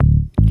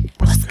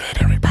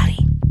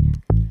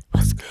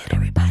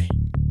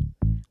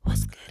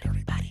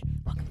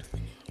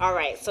All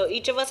right. So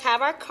each of us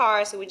have our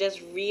card, so we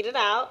just read it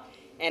out.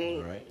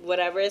 And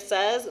whatever it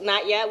says,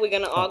 not yet. We're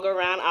going to all go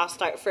around. I'll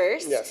start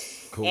first.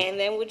 Yes. Cool. And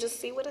then we'll just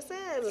see what it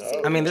says.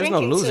 I mean, there's no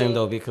losing,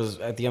 though, because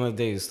at the end of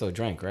the day, you still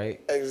drink, right?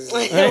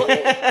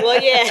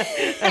 Well, yeah.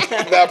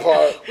 That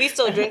part. We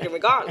still drinking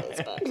regardless.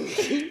 But.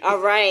 All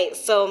right.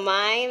 So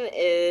mine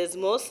is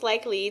most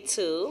likely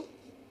to,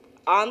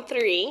 on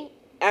 3,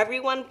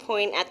 everyone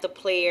point at the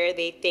player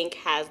they think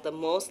has the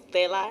most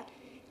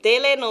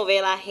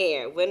telenovela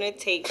hair. Winner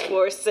takes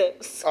 4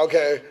 sips.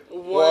 Okay.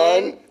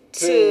 1,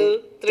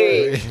 2,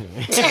 3.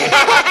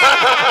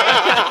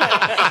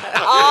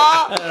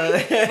 All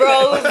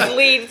roads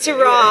lead to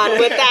Ron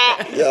with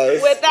that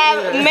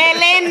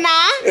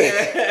melena,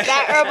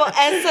 that herbal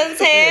essence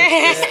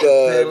hair.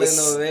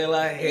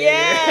 Telenovela hair.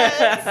 Yes.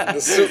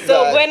 The soup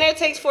So guy. winner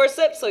takes 4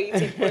 sips, so you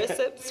take 4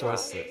 sips. 4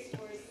 sips.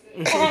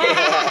 1,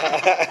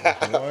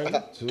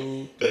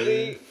 2,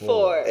 3,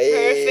 4.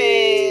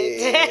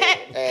 Hey.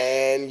 Perfect.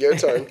 And your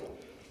turn.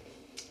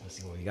 Let's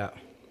see what we got.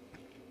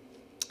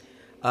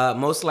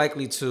 Most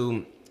likely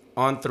to,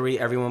 on 3,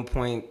 everyone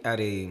point at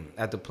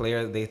the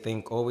player they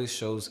think always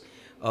shows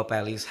up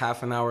at least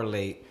half an hour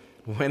late.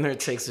 Winner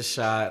takes a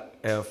shot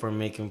for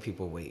making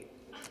people wait.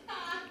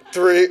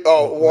 3.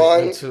 Oh,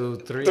 1, 1, 2,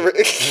 3. Go. I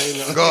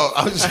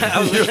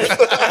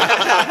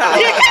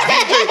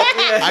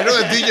know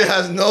that DJ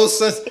has no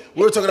sense.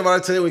 We were talking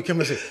about it today when we came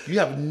and said, you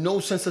have no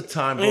sense of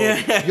time, bro.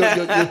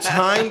 Your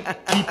time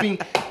keeping,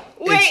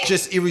 it's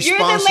just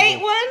irresponsible. You're the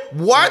late one?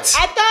 What?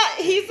 I thought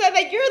he said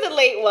that you're the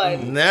late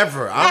one.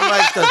 Never.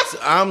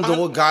 I'm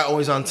the guy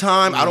always on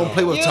time. I don't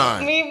play with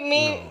time.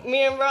 Me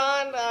and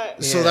Ron.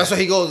 So that's what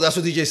he goes. That's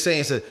what DJ's saying.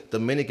 He said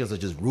Dominicans are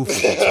just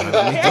ruthless at time.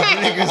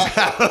 Dominicans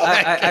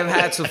I've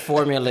had to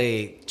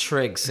formulate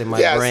tricks in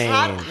my brain.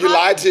 You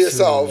lied to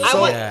yourself.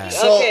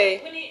 Okay.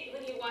 When he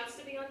wants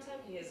to be on time,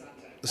 he is on time.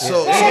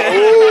 So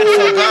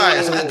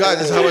guys,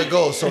 this is how it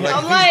goes. So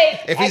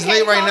if he's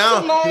late right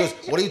now, he goes,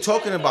 "What are you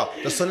talking about?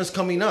 The sun is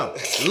coming up.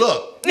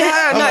 Look."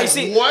 You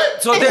see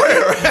what? So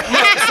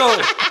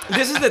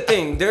this is the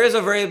thing. There is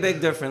a very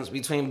big difference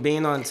between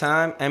being on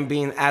time and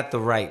being at the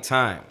right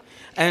time.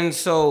 And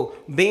so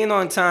being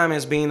on time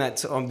is being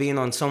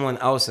on someone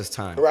else's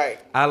time. Right.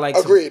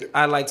 Agreed.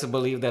 I like to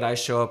believe that I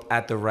show up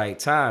at the right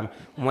time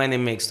when it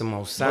makes the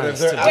most sense. But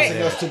if they're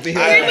asking us to be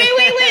here,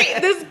 Wait.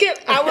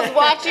 I was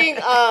watching.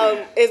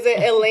 Is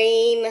it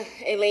Elaine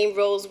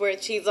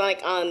Roseworth? She's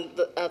like on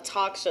a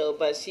talk show,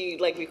 but she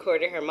like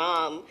recorded her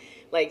mom.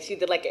 Like she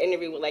did like an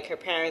interview with like her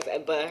parents,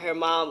 but her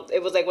mom.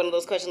 It was like one of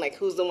those questions like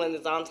who's the one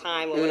that's on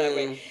time or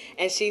whatever.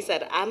 And she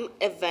said I'm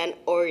event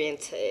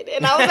oriented,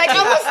 and I was like I'm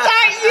gonna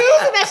start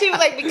using that. She was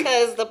like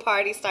because the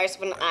party starts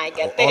when I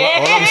get there.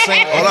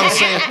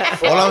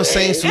 All I'm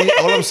saying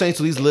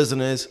to these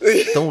listeners,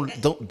 don't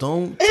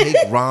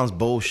take Ron's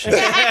bullshit.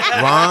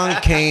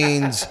 Ron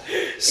Kane's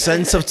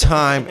sense of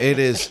time, it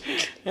is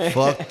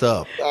fucked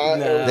up.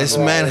 This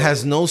man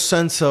has no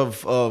sense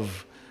of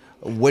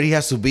what he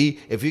has to be.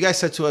 If you guys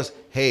said to us,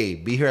 hey,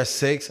 be here at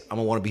 6, I'm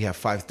gonna want to be here at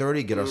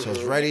 5:30, get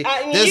ourselves ready. You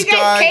guys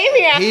came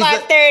here at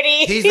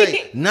 5:30. He's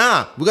like,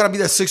 nah, we gotta be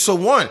there at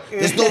 6:01.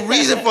 There's no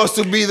reason for us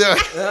to be there.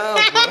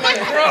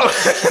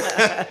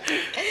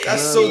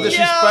 That's so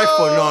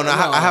disrespectful. No,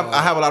 I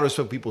have a lot of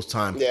respect for people's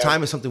time. Yeah.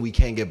 Time is something we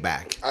can't get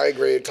back. I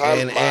agree.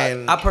 Time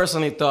and I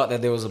personally thought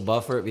that there was a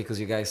buffer because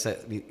you guys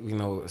said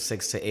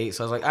 6 to 8.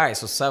 So I was like, all right,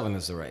 so 7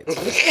 is the right time.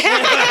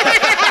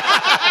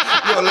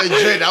 Yo,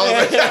 legit. I was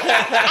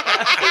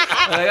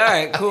like, all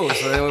right, cool.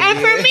 So and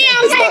for me, I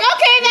was like,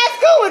 okay, that's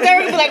cool.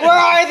 Derek would be like, where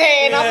are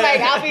they? And I'm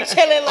like, I'll be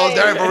chilling. Like,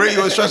 Derek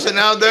Barriga was stressing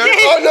out there?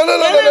 Oh,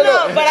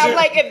 no. But I'm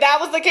like, if that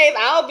was the case,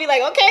 I would be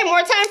like, okay,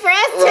 more time for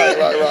us too.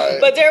 Right.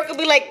 But Derek would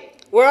be like,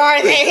 where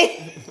are they?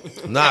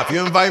 Nah, if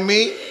you invite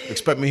me,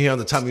 expect me here on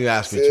the time you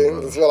ask me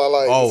to. That's what I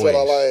like. Always. That's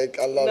what I like.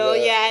 I love that.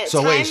 Yeah. So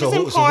time wait, is so who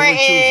are we important.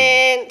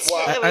 choosing?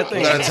 I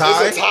think That's a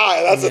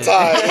tie? That's a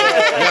tie.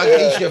 Y'all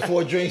each get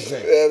 4 drinks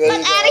then. There you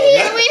Out go. of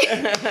here,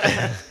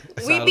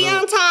 we be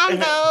on time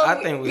though. I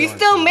think we on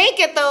still time. make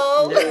it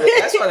though.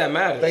 that's why that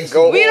matters.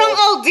 Go We off.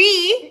 don't OD.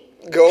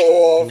 Go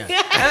off.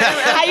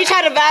 How you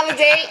try to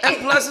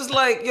validate? Plus, it's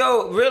like,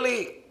 yo,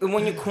 really,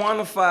 when you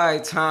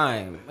quantify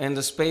time and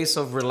the space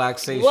of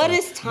relaxation. What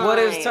is time? What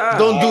is time?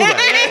 Don't do that.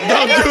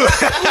 Don't do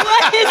that.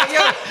 What is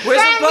time? We're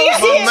supposed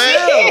to My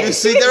man, you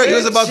see, Derek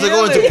is about to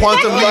go into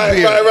quantum leap Right.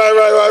 here. How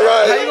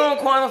Right. you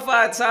gonna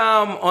quantify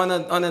time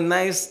on a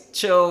nice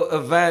chill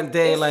event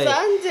day? Like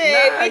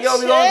Sunday, nah, we yo,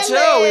 we gonna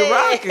chill, we chilling.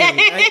 rocking.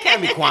 It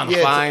can't be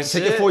quantifying.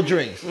 Take your 4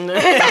 drinks.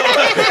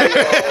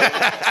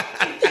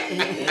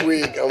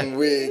 I'm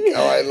weak.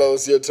 All right,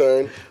 Los, your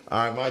turn.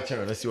 All right, my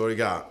turn. Let's see what we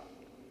got.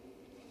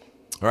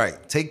 All right,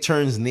 take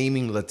turns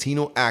naming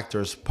Latino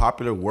actors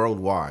popular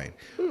worldwide.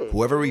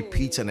 Whoever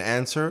repeats an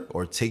answer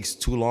or takes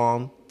too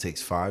long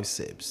takes 5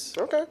 sips.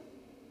 Okay.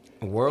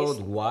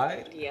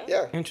 Worldwide?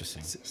 Yeah.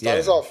 Interesting. Start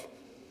us off.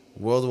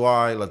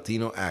 Worldwide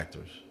Latino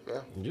actors.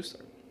 Yeah. You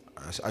start.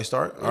 I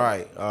start? All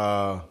right.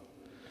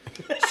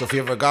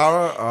 Sofia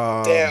Vergara.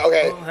 Yeah,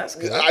 okay. that's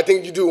good. I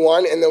think you do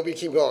one, and then we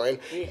keep going.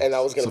 And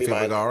that was going to be Sofia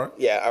mine. Vergara.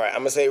 Yeah, all right. I'm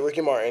going to say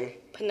Ricky Martin.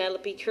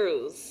 Penelope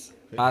Cruz.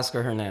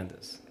 Oscar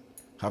Hernandez.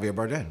 Javier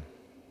Bardem.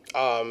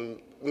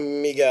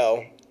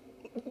 Miguel.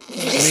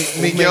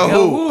 Miguel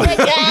who? He's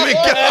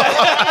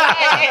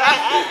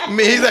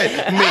like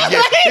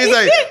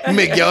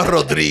Miguel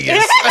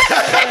Rodriguez.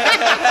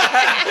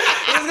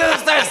 He's gonna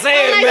start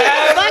saying,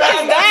 man. What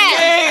is that?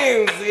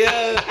 Names,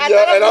 yeah. I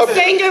thought it was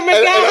singer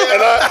Miguel.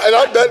 And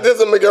I bet there's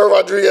a Miguel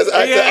Rodriguez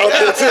actor out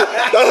there too.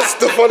 That's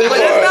the funny But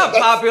it's part. not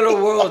popular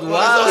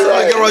worldwide.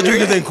 Right. Miguel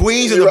Rodriguez in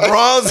Queens and the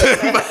Bronx.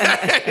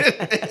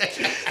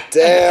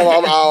 Damn,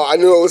 I'm out. I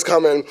knew it was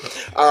coming.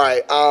 All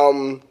right.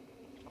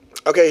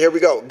 Okay, here we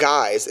go.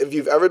 Guys, if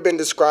you've ever been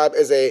described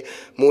as a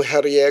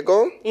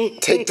mujeriego,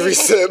 take 3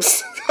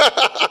 sips.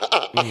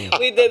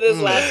 We did this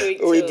last week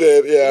too. We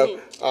did, yeah.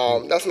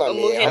 That's not A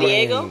me.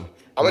 mujeriego?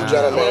 I'm a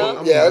gentleman.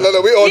 No. Yeah, no,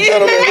 we all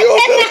gentlemen. We all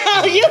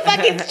gentlemen. You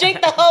fucking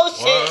drink the whole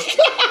shit.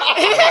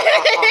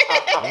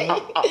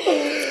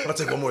 I'll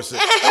take one more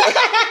sip.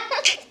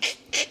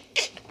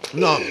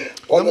 No.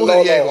 On the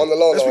low low, on the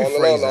low Let's low, on the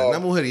rephrase low that. low.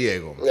 Not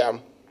mujeriego. Yeah.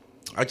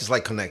 I just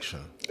like connection.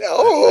 I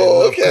Oh,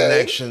 love okay.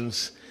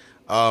 connections.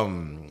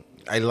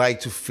 I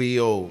like to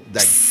feel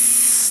that.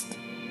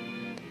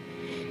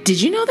 Did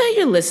you know that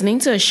you're listening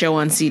to a show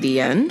on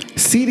CDN?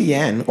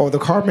 CDN, or the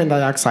Carbon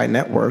Dioxide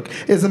Network,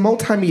 is a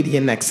multimedia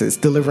nexus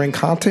delivering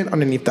content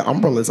underneath the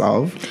umbrellas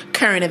of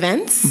Current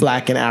events,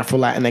 Black and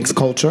Afro-Latinx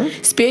culture,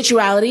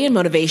 spirituality and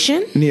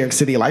motivation, New York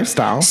City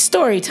lifestyle,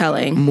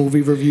 storytelling, movie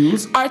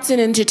reviews, arts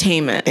and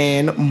entertainment.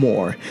 and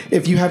more.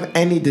 If you have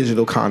any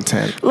digital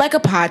content Like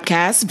a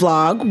podcast,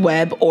 vlog,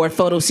 web, or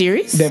photo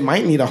series. that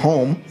might need a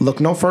home,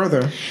 look no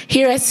further.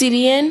 Here at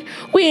CDN,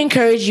 we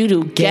encourage you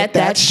to get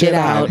that shit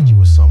out. Energy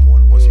with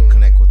someone once you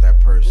connect with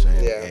that person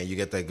Yeah. and you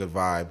get that good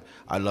vibe.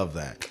 I love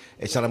that.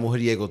 It's not a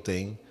mujeriego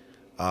thing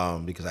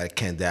because I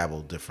can't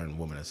dabble different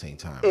women at the same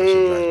time. That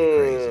shit drives me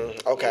crazy.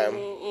 Okay.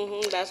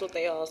 That's what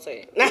they all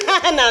say. No,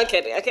 I'm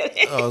kidding. I'm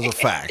kidding. Those are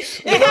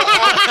facts.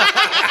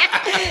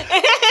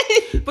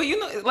 But you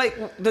know, like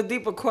the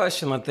deeper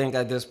question I think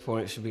at this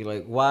point should be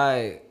like,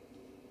 why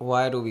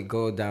do we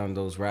go down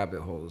those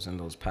rabbit holes and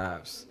those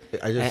paths?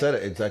 I just said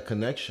it. It's that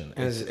connection.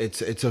 And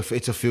It's a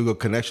feel good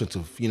connection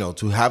to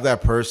have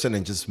that person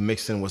and just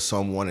mix in with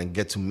someone and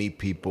get to meet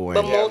people. And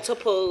But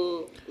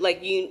multiple,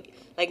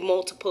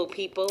 multiple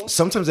people.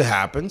 sometimes it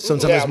happens.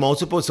 Sometimes Yeah. it's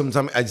multiple.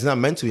 Sometimes it's not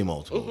meant to be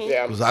multiple.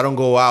 Yeah. Because I don't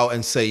go out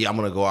and say I'm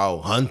gonna go out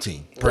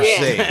hunting per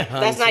se.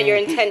 That's not your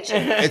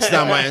intention. It's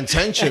not my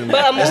intention.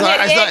 But a it's not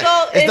like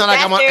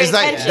I'm. that's their It's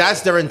like intention.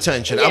 that's their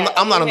intention. Yeah,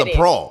 I'm not on the mujeriego.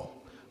 pro.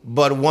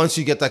 But once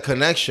you get that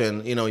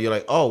connection, you're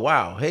like, oh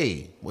wow,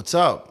 hey, what's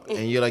up?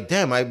 And you're like,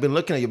 damn, I've been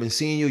looking at you, been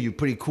seeing you. You're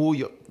pretty cool.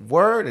 Your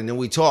word, and then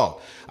we talk.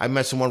 I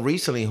met someone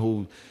recently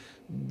who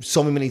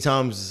saw me many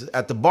times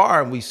at the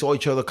bar, and we saw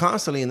each other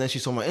constantly. And then she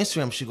saw my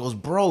Instagram. She goes,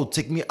 bro,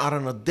 take me out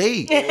on a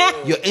date.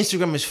 Your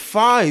Instagram is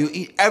fire. You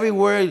eat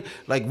everywhere.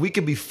 Like we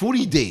could be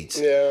foodie dates.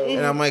 Yeah.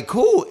 And I'm like,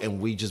 cool. And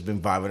we just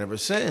been vibing ever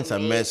since. I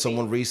met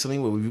someone recently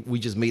where we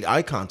just made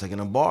eye contact in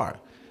a bar.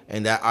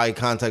 And that eye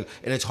contact,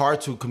 and it's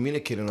hard to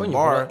communicate in a Coño,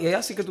 bar. pero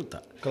ella sí que tú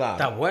estás. Claro.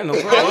 Está bueno,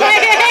 bro.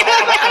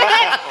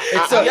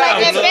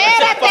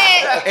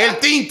 Espérate. El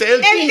tinte.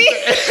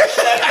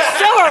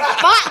 Silver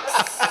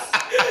Fox.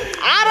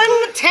 Out in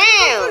the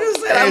town.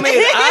 I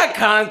made eye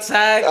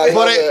contact.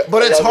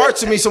 But it's hard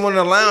to meet someone in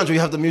the lounge where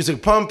you have the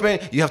music pumping,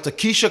 you have the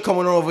Keisha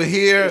coming over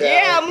here.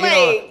 Yeah, I'm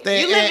like,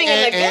 you living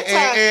in a good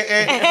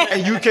time.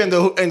 And you can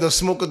the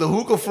smoke of the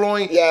hookah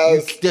flowing.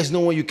 Yes. There's no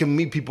way you can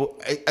meet people.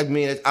 I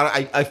mean,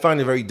 I find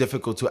it very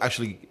difficult to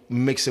actually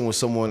mix in with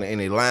someone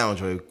in a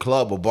lounge or a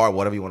club or bar,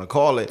 whatever you want to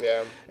call it.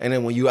 Yeah. And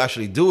then when you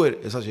actually do it,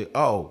 it's actually,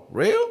 oh,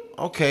 real?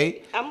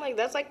 Okay. I'm like,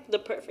 that's like the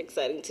perfect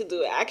setting to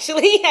do it.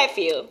 Actually, I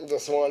feel.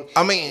 This one.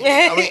 I mean,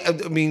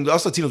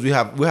 us Latinos,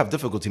 we have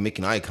difficulty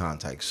making eye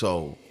contact.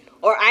 So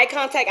Or eye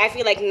contact, I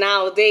feel like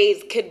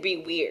nowadays could be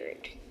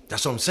weird.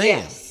 that's what I'm saying.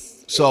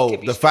 Yes. So It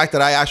could be the fact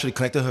that I actually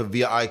connected her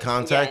via eye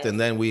contact, Yes. and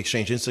then we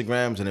exchanged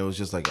Instagrams, and it was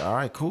just like, all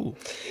right, cool.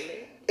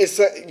 You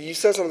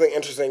said something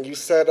interesting. You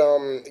said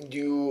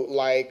you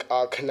like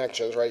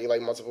connections, right? You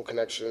like multiple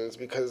connections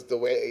because the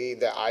way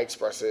that I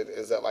express it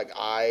is that like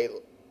I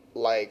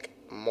like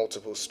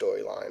multiple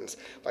storylines.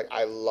 Like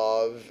I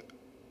love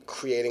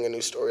creating a new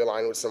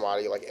storyline with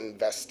somebody, like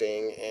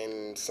investing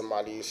in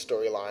somebody's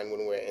storyline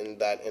when we're in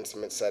that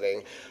intimate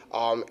setting.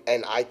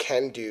 And I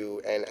can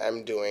do and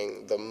am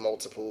doing the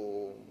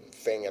multiple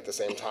thing at the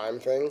same time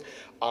thing.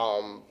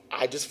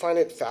 I just find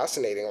it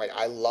fascinating. Like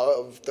I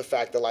love the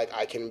fact that like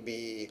I can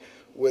be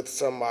with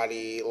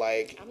somebody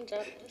like I'm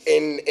jealous.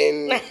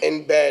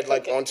 in bed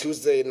like on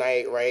Tuesday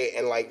night, right,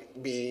 and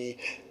like be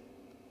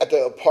at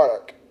the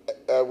park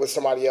with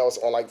somebody else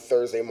on like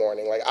Thursday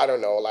morning. Like I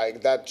don't know,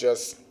 like that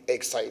just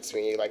excites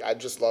me. Like I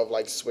just love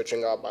like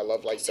switching up. I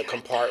love like the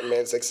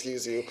compartments.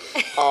 Excuse you,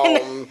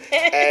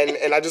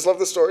 and I just love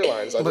the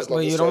storylines.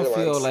 But you don't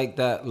feel like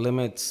that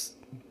limits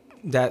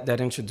that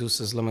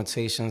introduces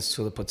limitations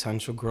to the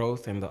potential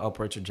growth and the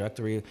upward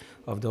trajectory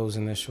of those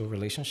initial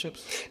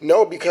relationships?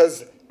 No,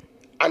 because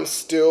I'm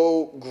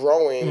still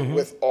growing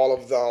with all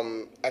of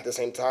them at the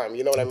same time.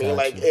 You know what I mean?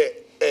 Like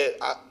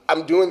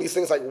I'm doing these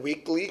things like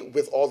weekly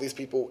with all these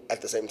people at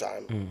the same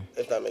time.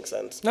 If that makes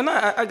sense. No,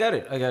 I get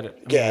it. I get it.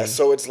 Yeah.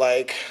 So it's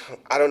like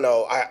I don't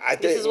know. I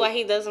think This is why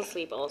he doesn't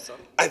sleep also.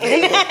 I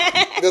think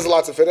there's a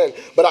lot to fit in,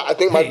 but I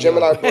think my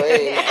Gemini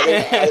brain.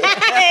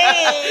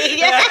 Hey,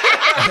 yeah.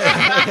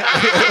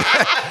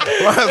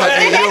 Ron's like,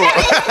 hey, yo.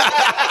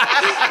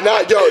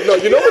 No.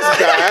 You know what's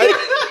bad?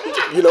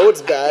 You know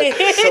what's bad?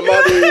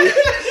 Somebody.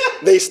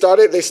 They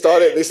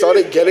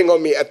started getting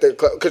on me at the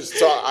club because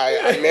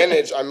I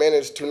manage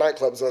 2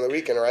 nightclubs on the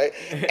weekend, right?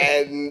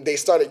 And they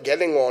started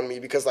getting on me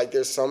because like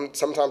there's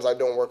sometimes I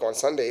don't work on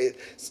Sunday,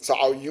 so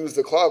I'll use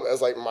the club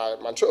as like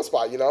my chill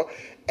spot, you know.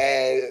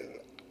 And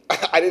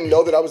I didn't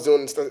know that I was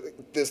doing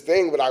this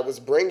thing, but I was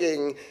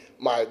bringing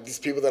these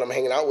people that I'm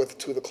hanging out with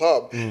to the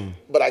club.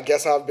 But I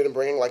guess I've been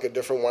bringing like a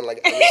different one like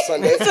every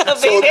Sunday.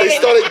 So they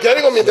started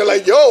getting on me. They're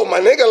like, "Yo,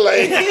 my nigga,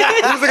 like,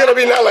 who's gonna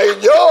be now?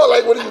 Like, yo,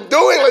 like, what are you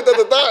doing? Like, da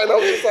da da." And I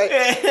was just like,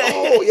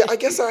 "Oh, yeah, I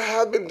guess I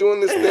have been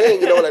doing this thing."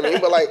 You know what I mean?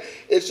 But like,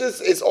 it's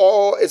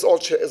all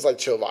chill, it's like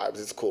chill vibes.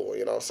 It's cool,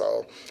 you know.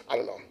 So I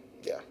don't know.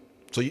 Yeah.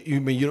 So you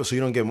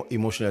don't get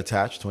emotionally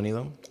attached to any of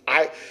them?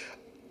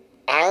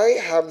 I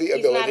have the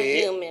ability.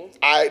 He's not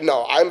a human.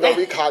 I'm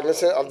very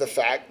cognizant of the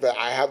fact that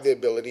I have the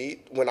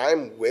ability when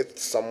I'm with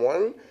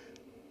someone,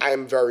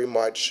 I'm very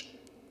much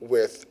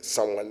with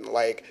someone.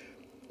 Like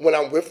when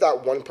I'm with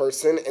that one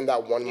person in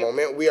that one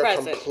moment, we are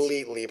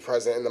completely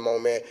present in the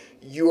moment.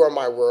 You are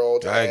my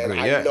world, I and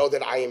agree, I know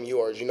that I am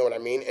yours. You know what I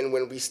mean? And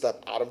when we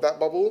step out of that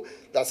bubble,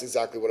 that's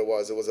exactly what it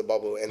was. It was a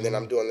bubble, and then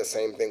I'm doing the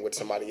same thing with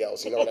somebody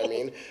else. You know what I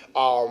mean?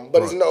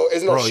 But it's no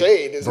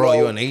shade.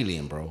 You're an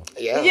alien, bro.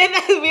 Yeah. Yeah,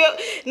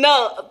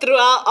 no,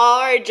 throughout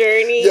our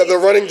journey. Yeah, the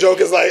running joke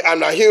is like, I'm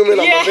not human,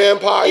 I'm a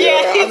vampire.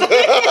 Yeah,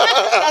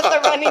 that's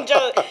the running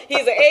joke.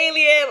 He's an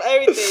alien,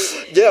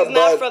 everything. Yeah, he's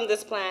not from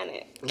this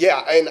planet. Yeah,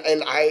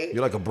 and I...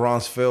 You're like a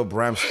Bronzeville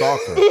Bram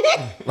Stoker.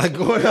 Like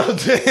going out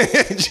there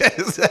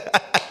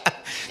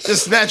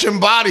just snatching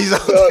bodies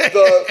out there.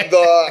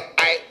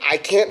 I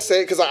can't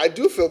say, because I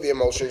do feel the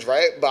emotions,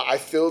 right? But I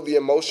feel the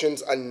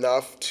emotions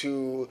enough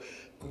to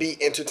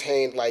be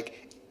entertained,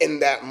 like, in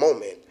that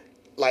moment.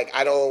 Like,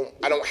 I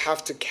don't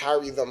have to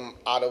carry them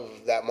out of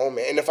that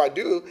moment. And if I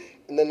do,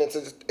 then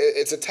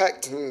it's a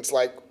text, and it's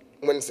like,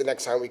 when's the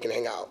next time we can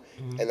hang out?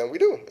 And then we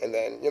do. And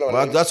then, you know what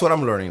I mean? That's what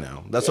I'm learning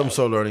now. That's what I'm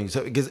so learning.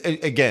 So, because,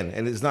 again,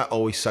 and it's not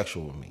always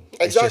sexual with me.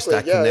 It's just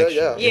that connection.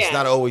 Yeah. It's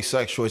not always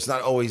sexual. It's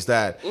not always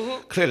that.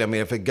 Clearly, I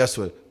mean, if it gets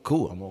to it,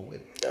 cool, I'm on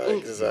with it.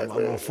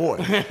 Exactly. I'm on for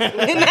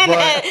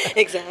it.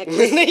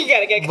 Exactly. You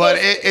gotta get close. But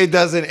it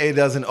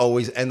doesn't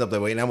always end up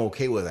that way, and I'm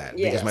okay with that.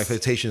 Yes. Because my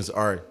expectations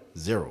are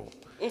zero.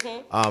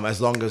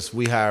 As long as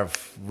we have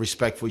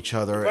respect for each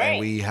other and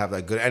we have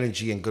that good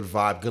energy and good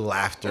vibe, good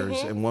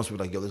laughters, and once we're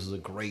like, yo, this is a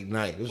great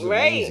night, this is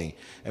amazing,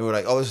 and we're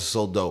like, oh, this is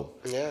so dope,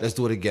 let's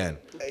do it again.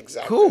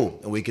 Exactly. Cool,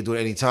 and we can do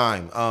it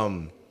anytime.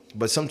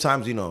 But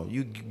sometimes, you know,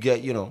 you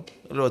get, you know,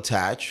 a little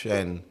attached,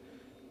 and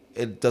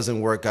it doesn't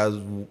work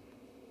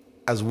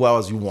as well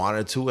as you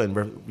wanted to,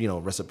 and you know,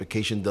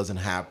 reciprocation doesn't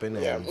happen,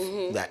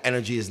 and that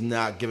energy is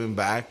not given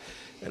back,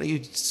 and you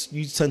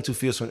tend to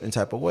feel some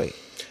type of way.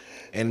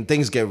 And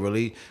things get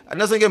it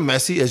doesn't get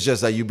messy. It's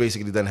just that you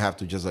basically then have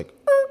to just like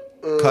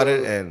cut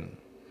it and.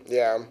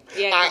 Yeah,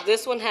 'cause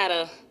this one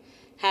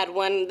had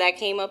one that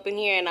came up in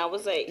here, and I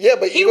was like,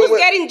 but he was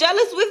getting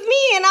jealous with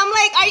me, and I'm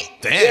like,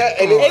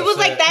 damn. It was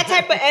like that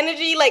type of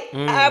energy. Like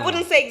I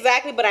wouldn't say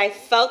exactly, but I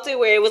felt it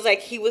where it was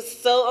like he was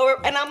so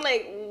over, and I'm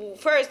like,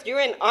 first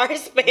you're in our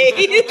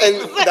space,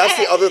 and that's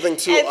the other thing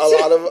too.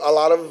 A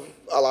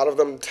lot of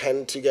them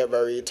tend to get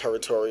very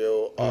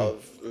territorial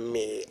of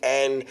me,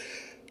 and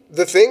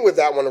the thing with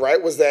that one,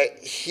 right, was that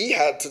he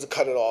had to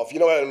cut it off. You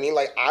know what I mean?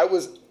 Like I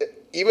was,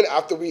 even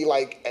after we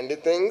like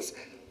ended things,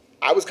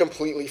 I was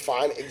completely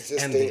fine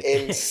existing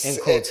in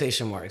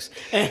quotation marks.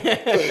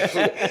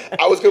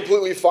 I was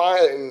completely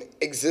fine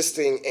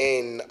existing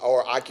in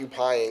or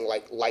occupying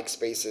like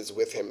spaces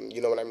with him.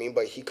 You know what I mean?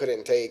 But he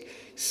couldn't take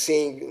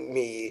seeing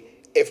me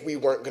if we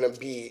weren't gonna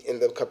be in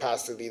the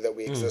capacity that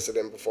we existed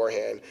in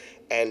beforehand.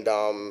 And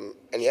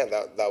yeah,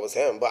 that was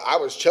him. But I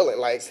was chilling.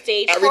 Like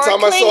every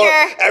time I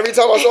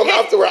saw him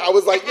afterward, I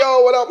was like,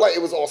 yo, what up? Like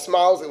it was all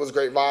smiles. It was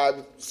great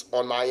vibes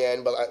on my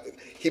end. But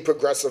he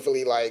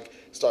progressively like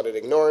started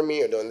ignoring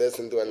me or doing this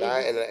and doing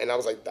that. And I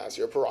was like, that's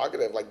your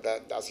prerogative. Like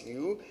that's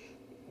you.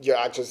 Your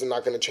actions are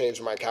not going to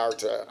change my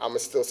character. I'm going to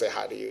still say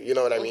hi to you. You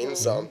know what I mean?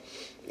 So,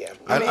 yeah.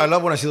 I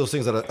love when I see those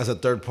things as a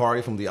third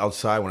party from the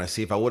outside. When I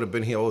see if I would have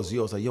been here, I was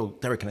like, yo,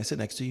 Derek, can I sit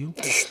next to you?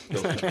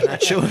 Can I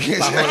chill?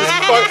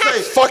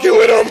 Fucking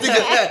with him.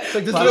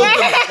 Like this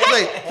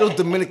little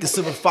Dominican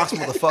silver fox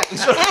motherfucker.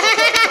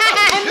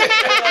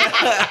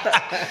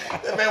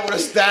 That man would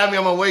have stabbed me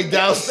on my way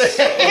downstairs.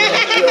 Yo,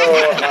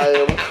 I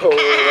am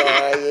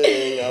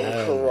crying.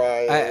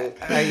 I'm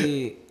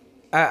crying.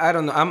 I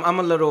don't know. I'm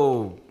a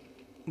little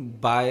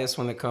bias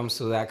when it comes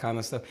to that kind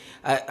of stuff.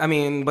 I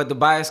mean, but the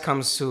bias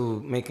comes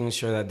to making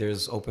sure that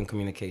there's open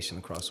communication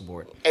across the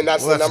board. And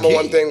that's Well, the that's number key.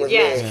 one thing with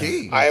Yeah. me.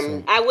 Key.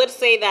 I would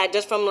say that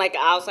just from like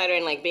an outsider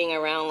and like being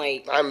around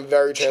like I'm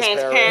very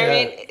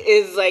transparent.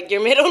 is like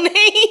your middle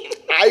name.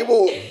 I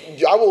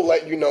will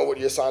let you know what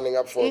you're signing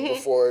up for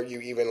before you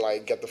even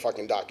like get the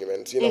fucking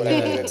documents. You know what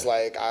I mean? It's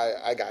like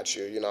I got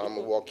you. You know, I'm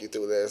gonna walk you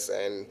through this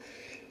and.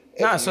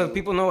 Nah, so if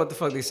people know what the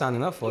fuck they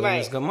signing up for, then Right.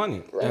 it's good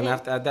money. And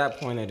after at that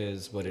point, it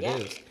is what it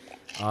is.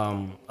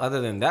 Other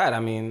than that, I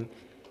mean,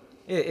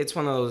 it's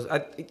one of those.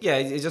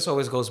 It just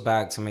always goes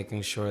back to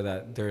making sure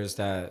that there's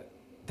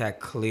that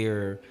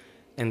clear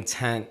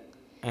intent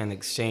and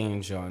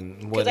exchange on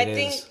what Because I it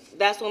think is.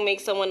 that's what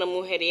makes someone a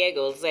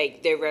mujeriego. It's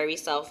like they're very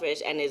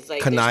selfish and it's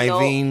like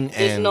Conniving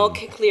there's no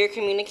and- clear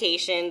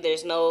communication.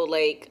 There's no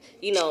like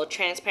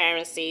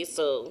transparency.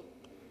 So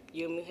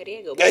you're a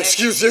mujeriego. But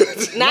Excuse you.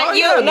 Not No, you.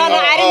 yeah, No,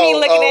 I didn't mean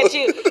looking oh. at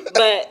you.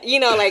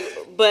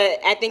 But but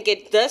I think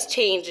it does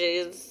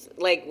changes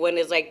like when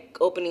it's like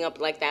opening up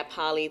like that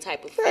poly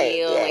type of Right,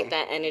 feel, yeah. like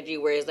that energy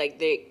where it's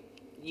like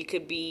you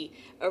could be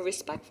a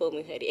respectful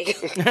mujeriego.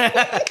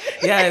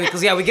 Yeah,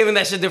 because we're giving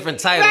that shit different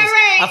titles.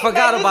 Right. I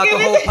forgot Just about the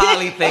give whole it-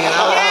 poly thing. And I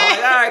was like,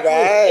 all right, cool.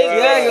 Right,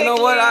 Yeah, you know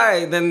what? All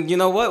right, then you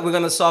know what? We're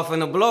gonna soften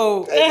the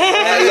blow.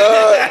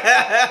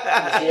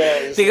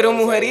 Tigre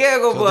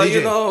mujeriego, but DJ.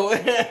 you know.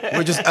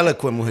 We're just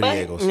eloquent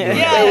mujeriegos. Yeah.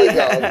 There we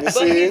go. You But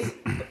see?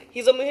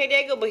 he's a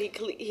mujeriego, but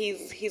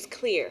he's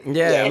clear.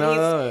 Yeah, and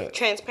no, he's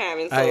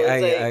transparent. So I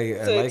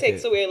it like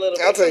takes it. away a little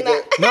bit. I'll from take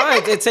that. it.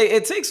 No,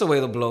 it takes away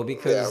the blow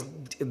because Yeah.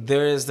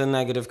 there is the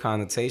negative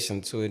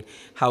connotation to it.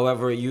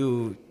 However,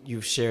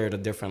 you've shared a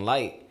different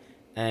light,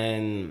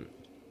 and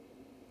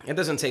it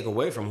doesn't take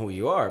away from who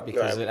you are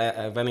because Right.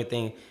 if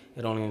anything,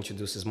 it only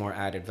introduces more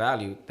added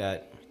value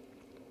that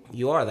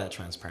you are that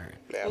transparent.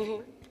 Yeah.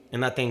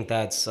 And I think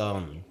that's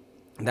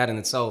that in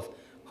itself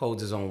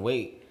holds its own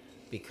weight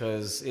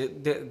because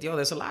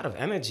there's a lot of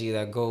energy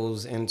that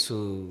goes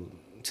into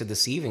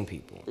deceiving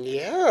people.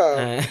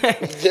 Yeah.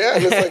 Yeah,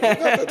 and it's like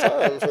you got the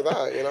time for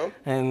that, you know?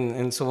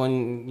 And so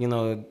when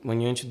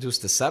you introduce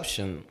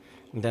deception,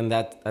 then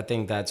I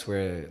think that's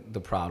where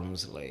the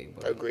problems lay.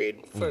 But Agreed.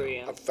 For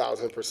real.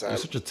 1,000%. You're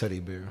such a teddy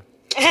bear.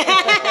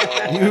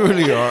 You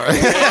really are.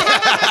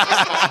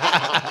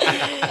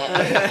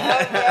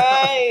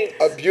 Right.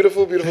 A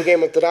beautiful, beautiful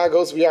game of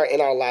Dragos. We are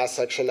in our last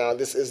section now.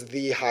 This is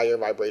the Higher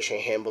Vibration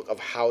Handbook of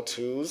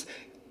How-Tos.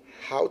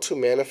 How to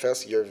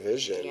manifest your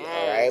vision. All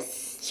right.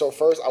 Yes. So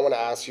first, I want to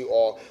ask you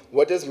all: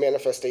 what does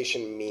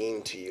manifestation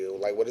mean to you?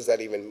 Like, what does that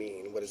even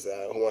mean? What is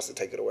that? Who wants to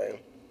take it away?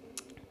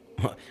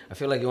 I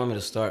feel like you want me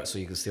to start so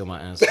you can steal my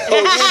answer.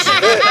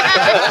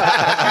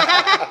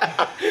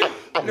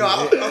 No,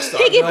 I'll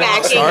start.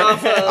 Piggybacking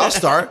off of. I'll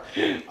start.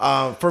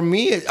 For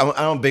me,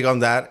 I'm big on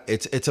that.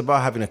 It's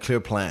about having a clear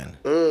plan.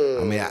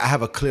 I mean, I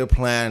have a clear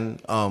plan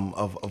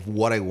of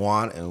what I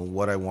want and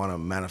what I want to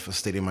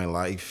manifest in my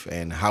life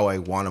and how I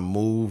want to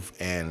move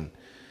and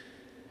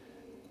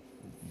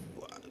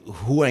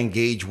who I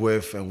engage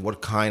with and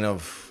what kind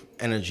of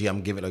energy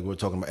I'm giving. Like we're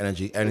talking about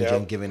energy Yep.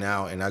 I'm giving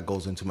out, and that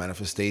goes into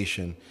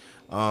manifestation.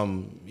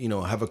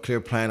 Have a clear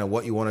plan of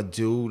what you want to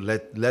do.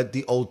 Let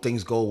the old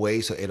things go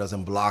away so it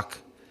doesn't block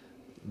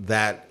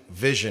that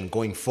vision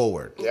going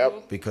forward.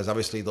 Yep. Because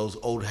obviously those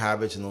old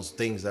habits and those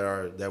things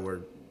that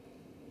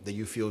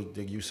you feel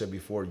that you said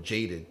before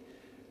jaded,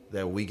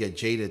 that we get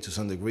jaded to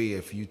some degree.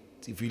 If you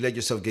let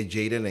yourself get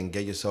jaded and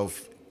get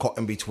yourself caught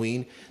in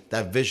between,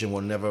 that vision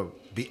will never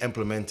be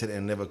implemented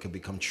and never could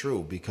become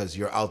true because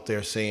you're out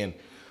there saying,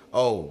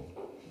 oh,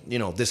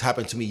 this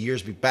happened to me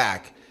years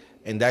back.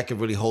 And that could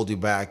really hold you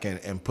back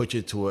and put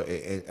you to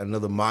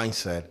another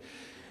mindset.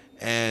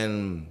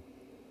 And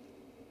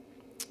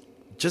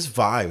just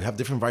vibe, have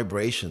different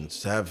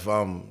vibrations. Have,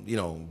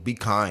 be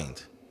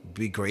kind,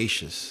 be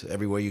gracious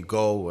everywhere you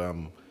go.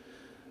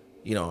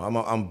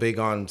 I'm big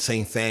on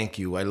saying thank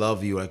you, I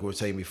love you, like we were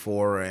saying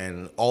before,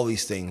 and all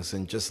these things.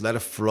 And just let it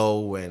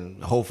flow,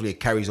 and hopefully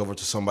it carries over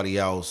to somebody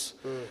else.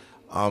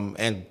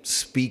 And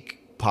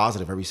speak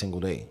positive every single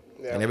day.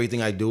 Yeah. And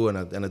everything I do on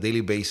a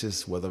daily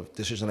basis, whether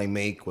decision I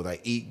make, whether I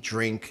eat,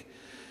 drink,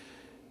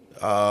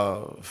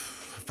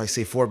 if I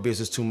say 4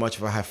 beers is too much,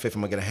 if I have 5,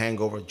 I'm gonna get a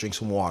hangover, drink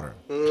some water.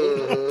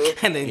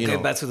 And then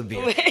get back to the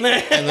beer. And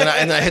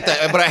then I hit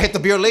that, but I hit the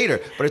beer later.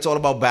 But it's all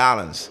about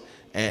balance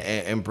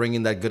and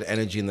bringing that good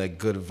energy and that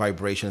good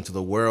vibration into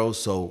the world,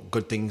 so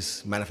good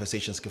things,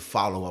 manifestations can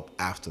follow up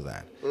after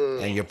that,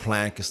 and your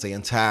plan can stay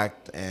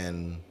intact.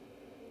 And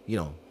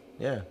yeah.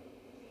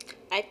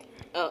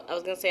 I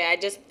was gonna say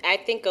I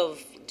think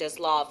of just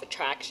law of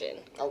attraction.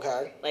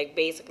 Okay. Like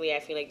basically, I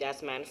feel like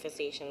that's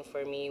manifestation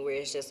for me, where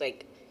it's just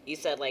like you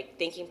said, like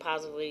thinking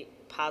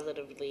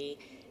positively,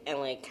 and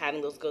like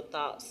having those good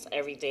thoughts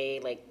every day,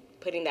 like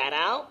putting that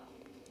out,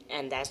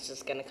 and that's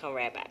just gonna come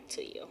right back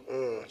to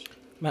you.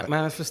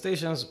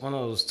 Manifestation is one of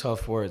those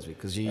tough words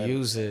because you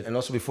use it. And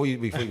also before you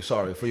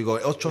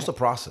go, trust the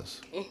process.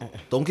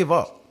 Don't give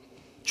up.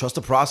 Trust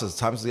the process.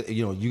 Times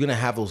you're gonna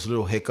have those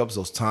little hiccups,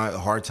 those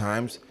hard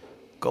times.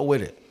 Go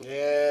with it.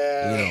 Yeah.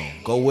 Yeah. You know,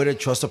 go with it,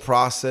 trust the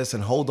process,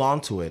 and hold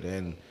on to it.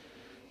 And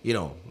you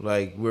know,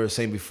 like we were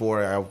saying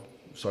before,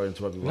 sorry to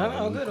interrupt you. No,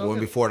 all good, all When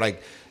good. before,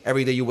 like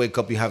every day you wake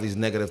up, you have these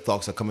negative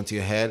thoughts that come into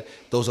your head.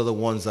 Those are the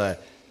ones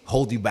that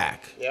hold you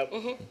back. Yep.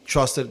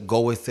 Trust it,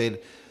 go with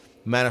it.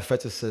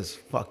 Manifest it, says,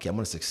 fuck yeah, I'm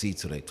gonna succeed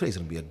today. Today's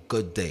gonna be a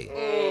good day.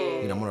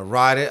 You know, I'm gonna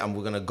ride it.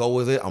 We're gonna go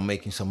with it. I'm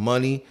making some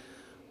money.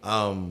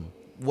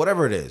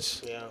 Whatever it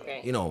is. Yeah.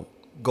 Right. You know,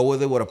 go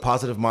with it with a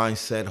positive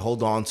mindset.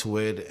 Hold on to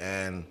it,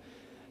 and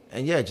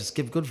yeah, just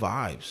give good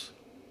vibes,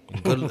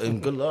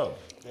 and good love.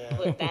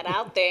 Put that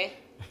out there.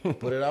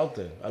 Put it out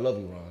there. I love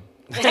you, Ron.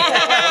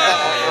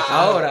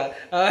 Ahora.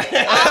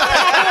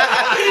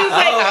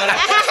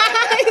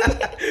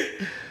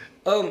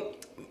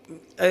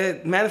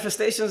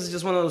 Manifestations is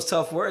just one of those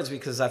tough words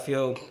because I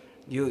feel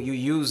you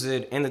use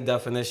it in the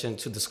definition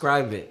to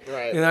describe it.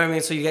 Right. You know what I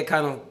mean? So you get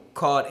kind of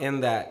caught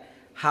in that.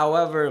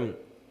 However,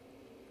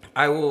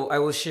 I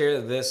will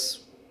share this.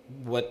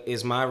 What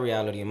is my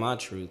reality and my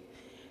truth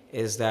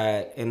is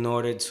that in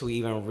order to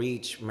even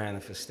reach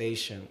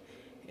manifestation,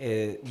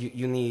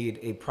 you need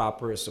a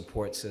proper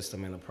support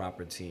system and a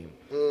proper team.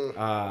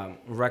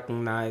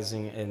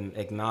 Recognizing and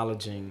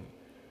acknowledging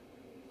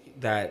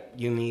that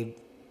you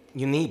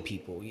need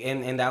people,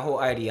 and that whole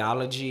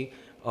ideology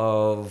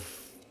of,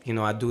 you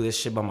know, I do this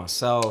shit by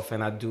myself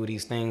and I do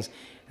these things.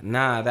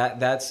 Nah,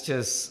 that's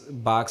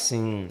just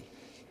boxing.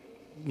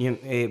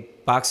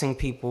 Boxing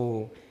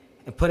people,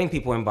 putting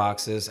people in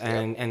boxes,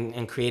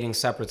 and creating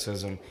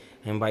separatism.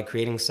 And by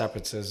creating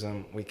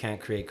separatism, we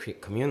can't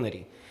create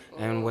community.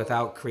 And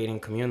without creating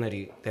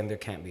community, then there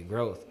can't be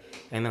growth.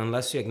 And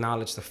unless you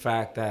acknowledge the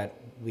fact that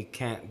we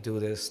can't do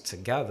this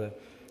together,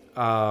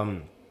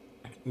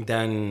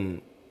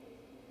 then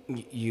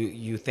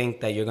you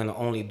think that you're going to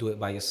only do it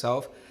by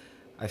yourself.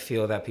 I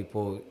feel that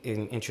people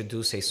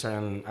introduce a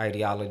certain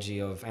ideology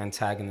of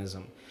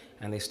antagonism,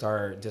 and they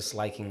start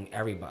disliking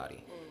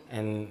everybody.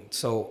 And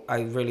so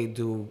I really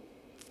do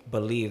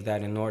believe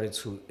that in order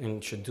to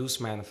introduce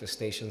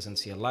manifestations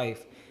into your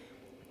life,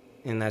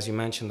 and as you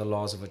mentioned, the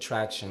laws of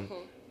attraction,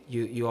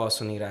 you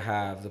also need to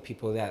have the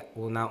people that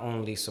will not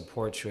only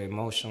support you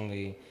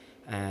emotionally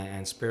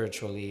and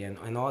spiritually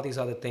and all these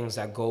other things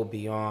that go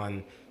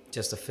beyond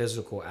just the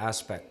physical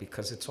aspect,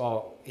 because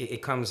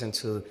it comes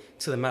into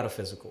the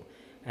metaphysical,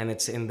 and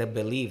it's in the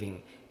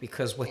believing,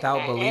 because without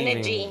That believing,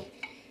 energy.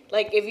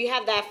 Like if you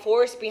have that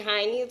force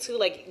behind you too,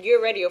 like you're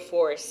already a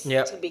force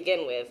Yep. to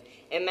begin with.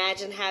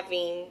 Imagine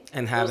having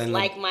having those the-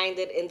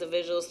 like-minded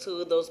individuals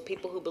too, those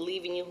people who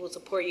believe in you, who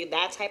support you,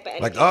 that type of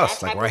energy. Like us,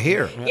 that like type right of-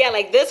 here. Yeah,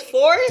 like this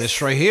force.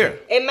 This right here.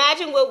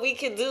 Imagine what we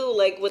could do,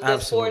 like with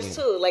this force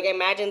Absolutely. too. Like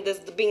imagine this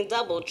being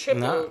doubled,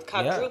 tripled, Nah, yeah.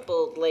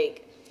 quadrupled.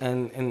 Like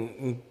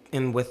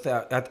and with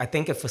that, I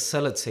think it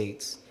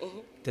facilitates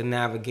the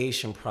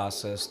navigation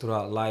process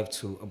throughout life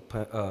to,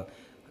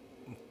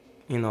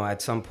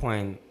 at some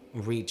point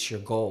reach your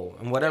goal,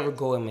 and whatever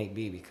goal it may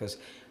be, because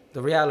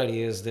the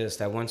reality is this,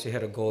 that once you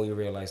hit a goal, you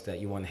realize that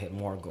you want to hit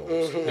more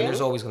goals, and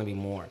there's always going to be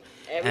more.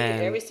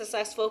 every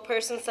successful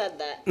person said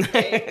that.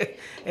 Right?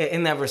 it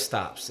never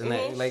stops, and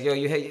that, like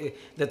you hit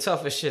the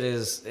toughest shit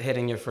is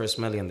hitting your first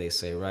million, they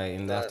say, right?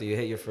 And after you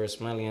hit your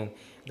first million,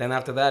 then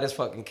after that is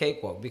fucking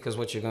cakewalk, because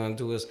what you're gonna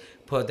do is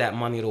put that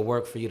money to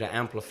work for you to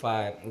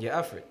amplify your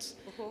efforts,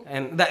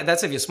 and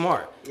that's if you're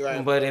smart.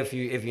 Right. But if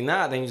you're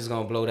not, then you're just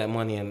gonna blow that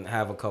money and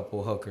have a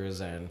couple hookers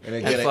and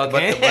again,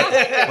 fucking.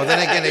 but then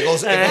again, it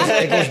goes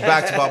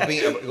back to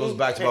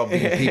about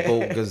being people,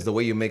 because the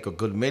way you make a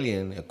good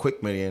million, a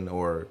quick million,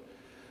 or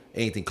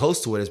anything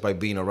close to it, is by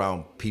being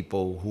around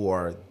people who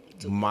are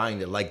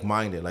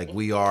like-minded, like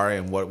we are,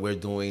 and what we're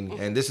doing.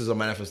 And this is a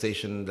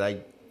manifestation that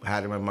I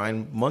had in my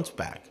mind months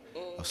back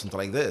of something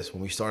like this.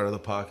 When we started the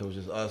podcast, it was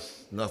just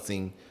us,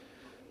 nothing.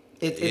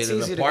 It's in an easy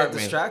to get apartment.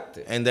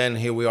 distracted. And then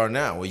here we are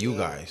now with you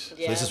guys. So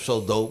this is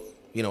so dope.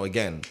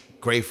 Again,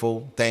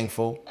 grateful,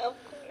 thankful, Of course.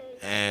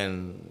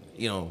 and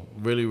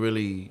really,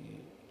 really,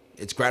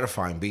 it's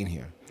gratifying being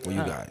here with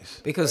you guys.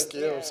 Because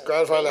Yeah, it's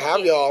gratifying to have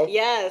y'all.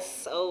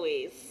 Yes,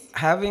 always.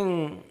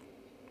 having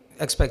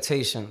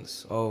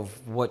expectations of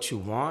what you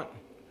want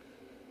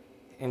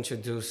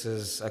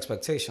introduces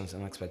expectations,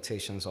 and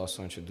expectations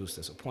also introduce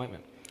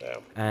disappointment. Yeah.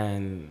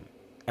 And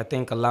I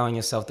think allowing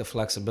yourself the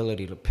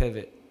flexibility to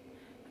pivot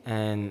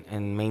and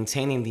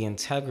maintaining the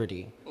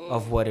integrity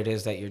of what it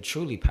is that you're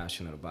truly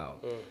passionate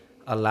about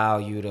allow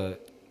you to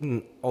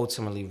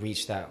ultimately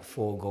reach that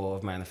full goal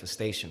of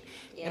manifestation.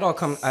 It all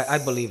comes, I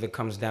believe it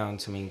comes down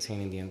to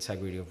maintaining the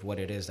integrity of what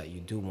it is that you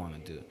do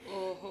want to do.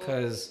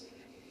 Because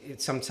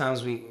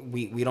sometimes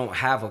we don't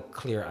have a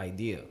clear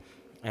idea,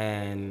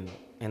 and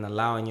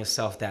allowing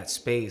yourself that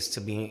space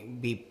to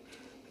be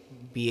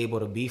able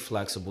to be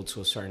flexible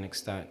to a certain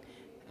extent,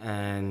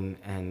 and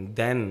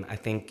then I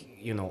think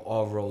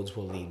all roads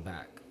will lead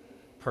back,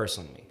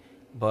 personally.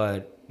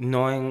 But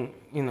knowing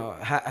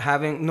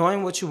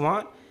knowing what you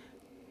want,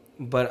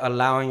 but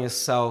allowing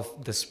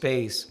yourself the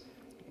space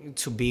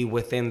to be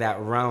within that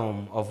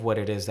realm of what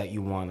it is that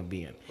you want to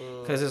be in.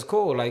 Because it's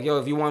cool. Like,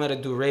 if you wanted to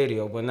do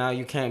radio, but now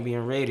you can't be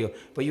in radio,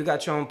 but you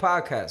got your own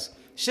podcast.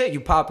 shit, you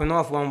popping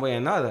off one way or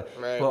another.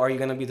 Right. But are you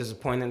gonna be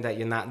disappointed that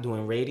you're not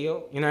doing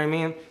radio? You know what I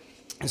mean?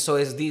 And so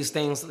it's these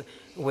things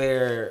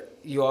where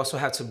you also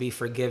have to be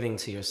forgiving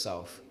to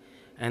yourself.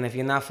 And if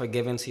you're not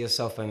forgiving to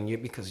yourself, and you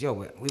because we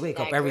wake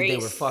up That every day,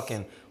 grace. we're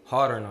fucking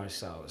hard on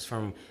ourselves.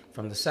 From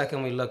the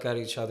second we look at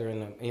each other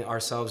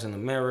ourselves in the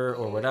mirror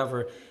or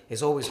whatever,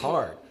 it's always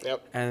hard.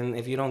 Yep. And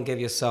if you don't give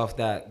yourself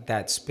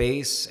that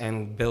space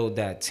and build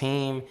that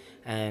team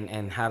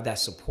and have that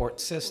support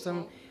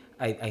system,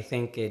 I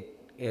think it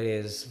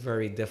is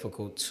very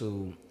difficult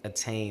to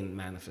attain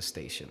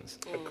manifestations.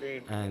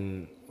 Agreed.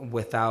 And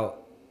without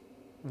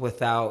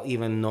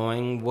even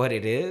knowing what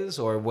it is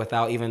or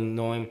without even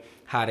knowing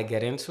how to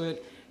get into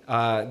it,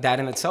 that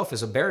in itself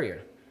is a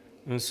barrier.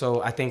 And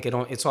so I think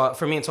it's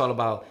all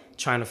about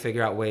trying to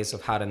figure out ways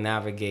of how to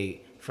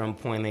navigate from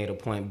point A to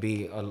point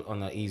B on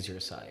the easier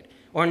side,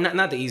 or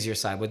not the easier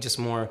side, but just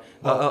more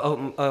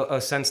a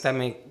sense that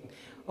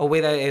a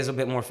way that is a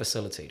bit more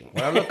facilitating.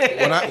 When I look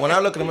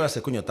at him, I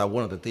say, "Coño, está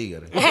bueno este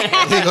tigre."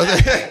 He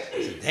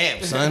goes,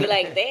 "Damn, son." Be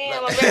like,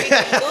 damn, I'm very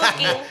good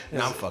looking.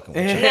 Nah, I'm fucking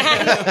with you.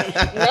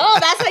 No,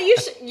 that's how you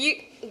should. You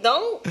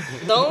don't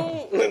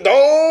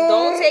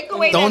take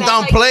away. Don't that.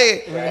 That's downplay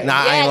it. Right. Nah,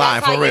 I Yeah, ain't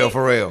lying. that's how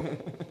For real.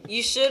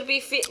 You should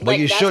be But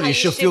you that's should- how you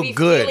should feel be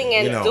good, feeling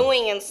and you know.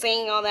 doing and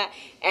saying all that.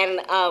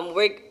 And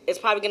it's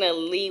probably gonna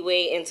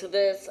leeway into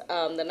this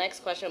the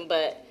next question.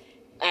 But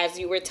as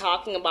you were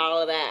talking about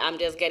all of that, I'm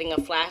just getting a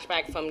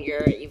flashback from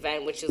your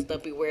event, which is the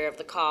Beware of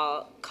the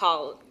Call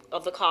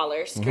of the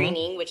Caller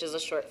screening, which is a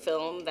short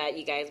film that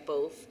you guys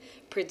both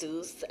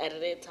produced,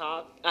 edited,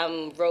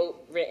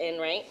 written,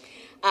 right?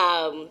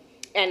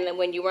 And then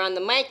when you were on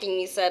the mic and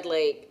you said,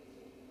 like,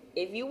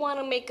 if you want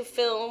to make a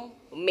film,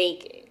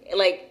 make it.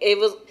 Like,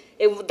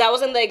 that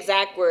wasn't the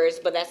exact words,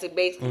 but that's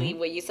basically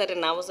what you said.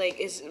 And I was like,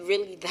 it's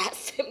really that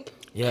simple.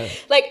 Yeah.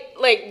 Like,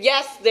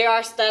 yes, there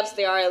are steps,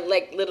 there are,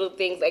 like, little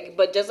things, like,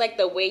 but just, like,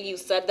 the way you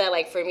said that,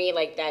 like, for me,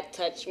 like, that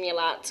touched me a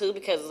lot, too,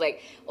 because,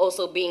 like,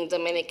 also being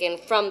Dominican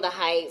from the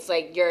Heights,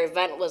 like, your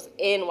event was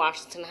in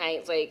Washington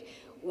Heights, like,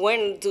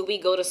 when do we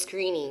go to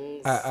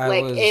screenings?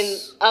 In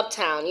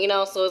Uptown, you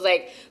know? So it's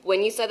like,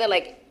 when you said that,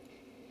 like,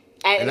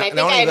 and I think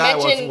I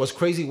mentioned... What's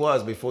crazy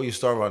was, before you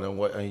start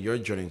on your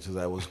journey to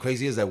that, what's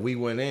crazy is that we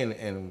went in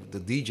and the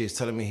DJ's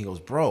telling me, he goes,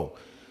 "Bro,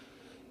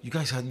 you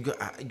guys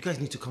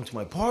need to come to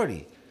my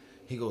party."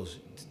 He goes,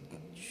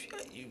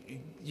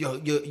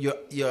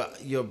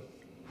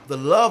 the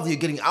love that you're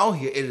getting out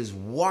here, it is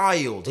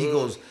wild. He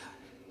goes,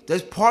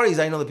 there's parties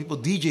I know that people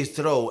DJs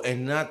throw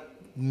and not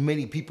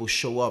many people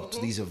show up to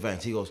these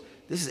events. He goes,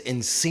 this is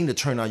insane the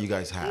turnout you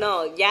guys have.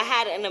 No, y'all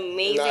had an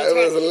amazing it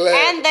was lit.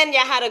 and then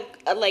y'all had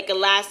a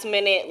last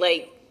minute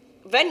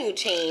venue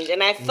change,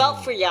 and I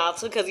felt for y'all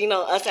too, because you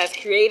know us as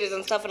creators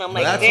and stuff, and I'm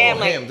like, That's damn,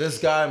 all like him. This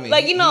guy, I mean,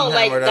 like, you know, he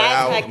like hammered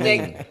that's that out.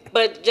 hectic.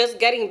 But just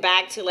getting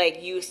back to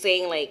like you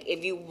saying, like,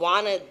 if you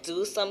want to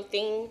do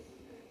something,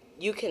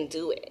 you can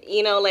do it,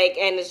 you know, like,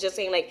 and it's just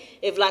saying, like,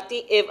 if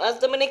us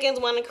Dominicans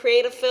want to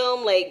create a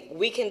film, like,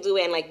 we can do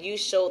it, and like you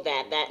showed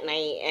that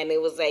night, and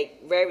it was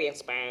like very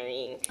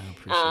inspiring.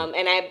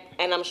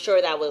 And I'm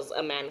sure that was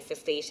a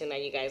manifestation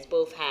that you guys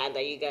both had,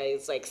 that you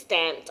guys like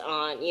stamped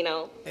on, you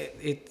know.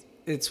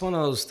 It's one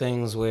of those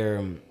things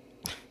where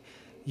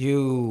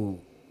you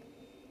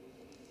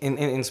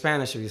in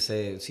Spanish we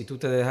say, si tú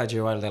te dejas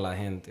llevar de la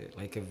gente,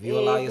 like if you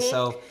allow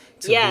yourself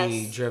to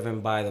be driven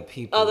by the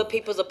people, other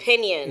people's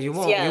opinions, you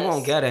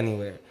won't get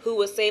anywhere. Who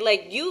would say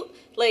like you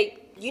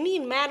need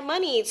mad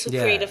money to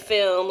create a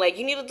film, like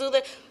you need to do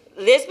the.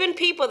 There's been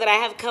people that I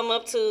have come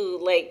up to,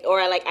 like,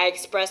 or like I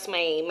express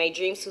my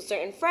dreams to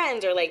certain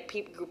friends, or like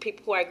people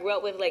who I grew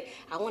up with, like,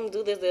 I want to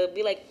do this. They'll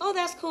be like, oh,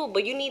 that's cool,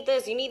 but you need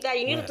this, you need that,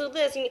 you need to do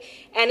this. And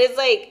it's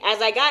like,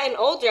 as I gotten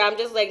older, I'm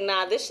just like,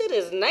 nah, this shit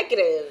is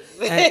negative.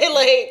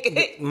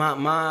 Like,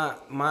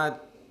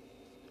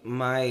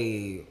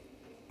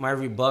 my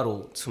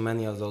rebuttal to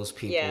many of those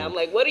people. Yeah, I'm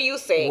like, what are you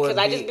saying? Because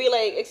I just be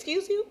like,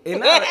 excuse you?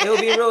 It'll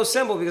be real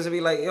simple, because it'll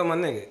be like, yo, my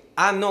nigga,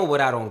 I know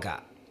what I don't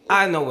got.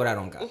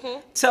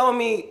 Tell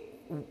me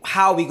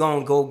how we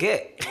gonna go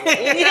get. You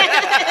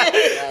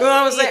know what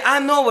I'm saying? I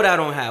know what I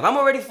don't have. I'm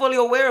already fully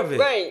aware of it.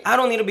 Right. I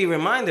don't need to be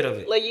reminded of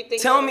it. Like, you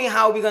think tell me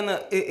how we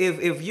gonna,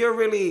 if you're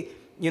really,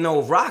 you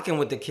know, rocking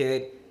with the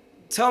kid,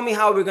 tell me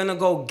how we're gonna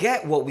go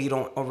get what we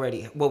don't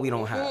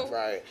have.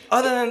 Right.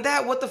 Other than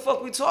that, what the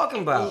fuck we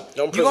talking about?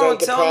 Don't You gonna present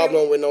the tell me-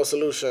 problem with no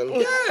solution.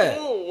 Yeah.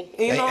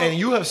 You know? And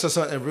you have said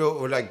something real,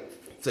 or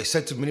like they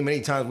said to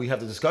many times, we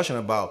have the discussion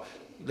about,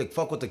 like,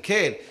 fuck with the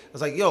kid. I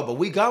was like, yo, but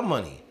we got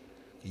money.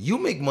 You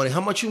make money.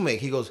 How much you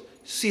make? He goes,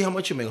 see how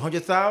much you make.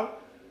 100,000?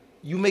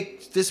 You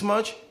make this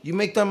much? You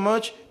make that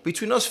much?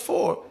 Between us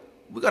four,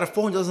 we got a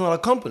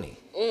 $400,000 company.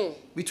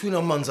 Between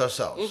amongst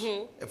ourselves.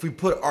 If we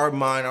put our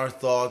mind, our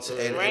thoughts,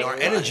 and our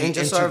energy And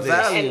just into our this.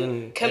 value.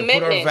 And Put our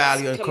commitment.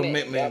 value and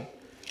commitment.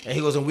 And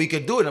he goes, and we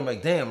could do it. I'm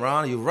like, damn,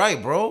 Ron, you're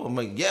right, bro. I'm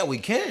like, yeah, we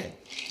can.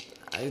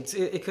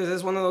 Because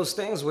it's one of those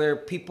things where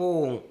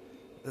people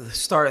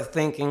start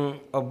thinking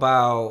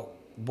about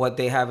what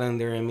they have in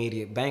their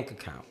immediate bank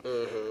account,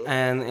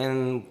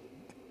 and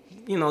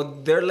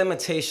there are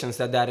limitations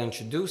that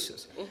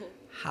introduces.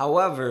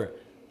 However,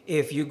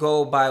 if you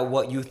go by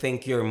what you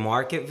think your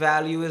market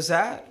value is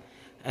at,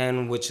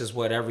 and which is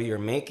whatever you're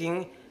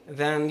making,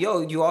 then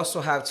you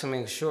also have to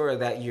make sure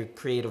that you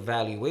create a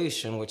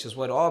valuation, which is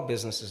what all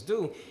businesses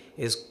do,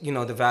 is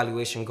the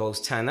valuation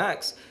goes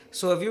 10x.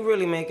 So if you're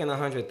really making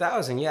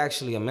 100,000, you're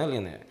actually a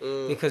millionaire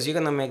because you're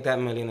gonna make that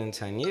million in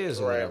 10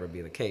 years or whatever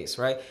be the case,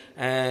 right?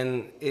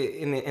 And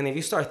if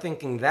you start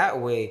thinking that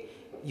way,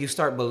 you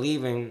start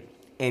believing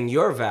in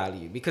your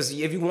value, because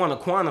if you want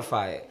to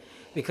quantify it,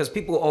 because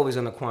people are always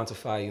going to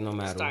quantify you no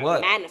matter Start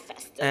what.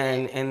 manifesting.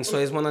 And so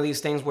it's one of these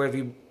things where if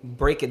you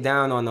break it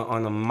down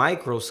on a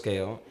micro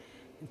scale,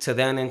 to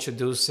then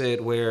introduce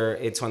it where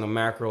it's on a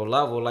macro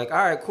level, like, all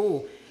right,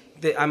 cool,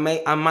 I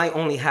might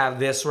only have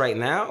this right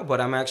now, but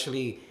I'm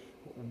actually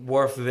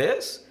worth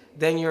this.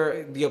 Then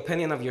the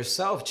opinion of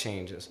yourself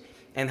changes,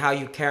 and how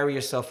you carry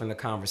yourself in the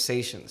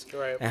conversations,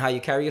 Right. and how you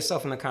carry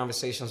yourself in the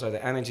conversations are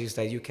the energies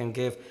that you can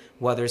give,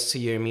 whether it's to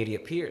your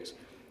immediate peers.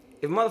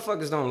 If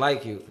motherfuckers don't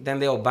like you, then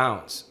they'll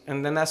bounce,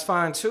 and then that's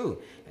fine too.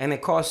 And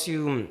it costs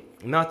you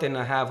nothing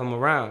to have them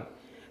around.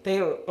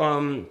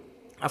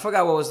 I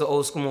forgot what was the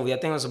old school movie. I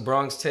think it was A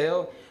Bronx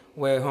Tale,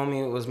 where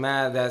homie was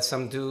mad that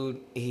some dude,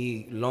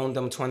 he loaned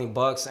him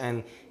 $20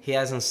 and he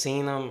hasn't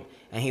seen him,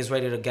 and he's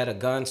ready to get a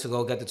gun to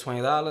go get the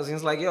 $20. And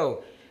he's like,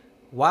 yo,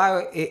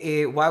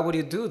 why would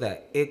you do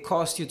that? It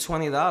cost you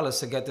 $20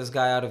 to get this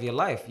guy out of your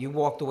life. You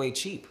walked away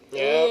cheap.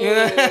 Yeah. You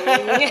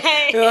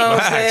know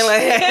what I'm saying?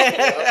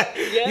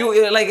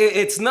 Like,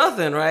 it's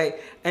nothing, right?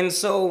 And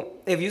so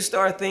if you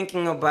start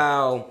thinking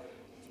about,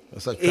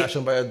 It's like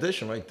passion by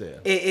addition right there.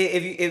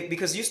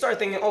 because you start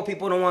thinking, oh,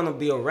 people don't want to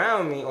be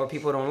around me, or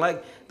people don't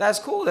like, that's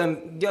cool.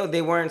 Then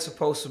they weren't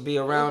supposed to be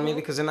around me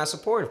because they're not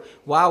supportive.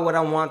 Why would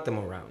I want them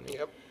around me?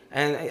 Yep.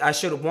 And I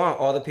should want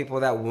all the people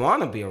that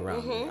want to be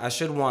around me. I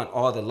should want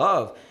all the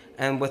love.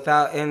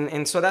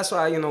 And so that's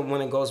why,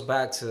 when it goes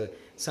back to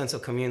sense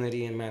of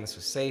community and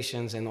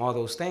manifestations and all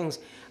those things,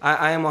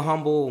 I am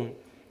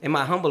in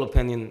my humble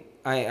opinion,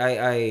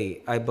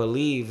 I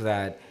believe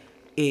that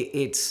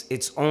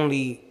it's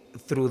only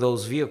through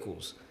those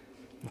vehicles.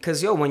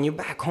 Because when you're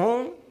back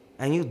home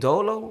and you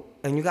dolo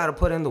and you got to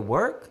put in the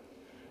work,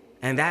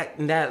 and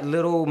that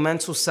little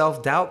mental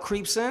self-doubt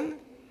creeps in,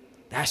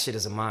 that shit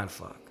is a mind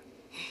fuck.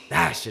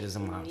 That shit is a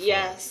mind fuck.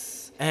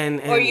 Yes.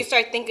 And or you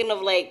start thinking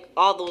of like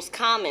all those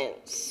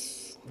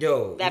comments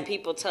that you,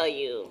 people tell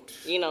you,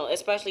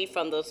 especially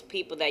from those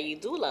people that you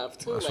do love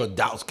too. That's like, what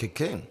doubts kick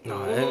in.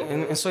 no,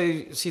 and so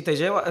si te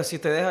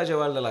deja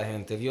llevar de la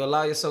gente, if you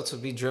allow yourself to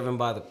be driven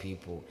by the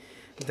people,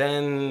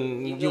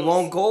 then you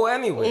won't go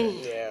anywhere.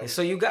 Yeah.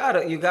 So you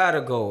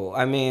gotta go.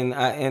 I mean,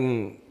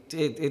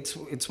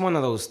 it's one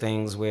of those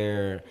things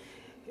where,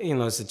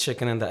 it's a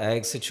chicken and the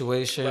egg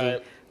situation.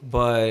 Right.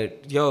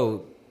 But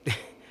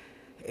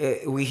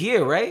we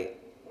here, right?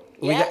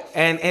 Yes.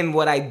 And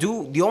what I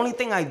do, the only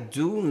thing I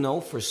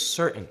know for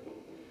certain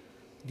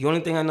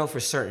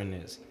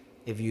is,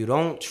 if you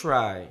don't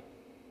try,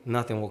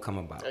 nothing will come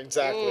about.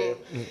 Exactly.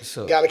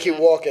 So Gotta keep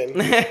walking.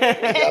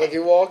 Gotta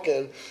keep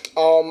walking.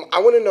 I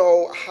want to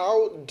know,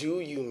 how do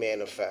you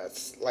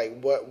manifest?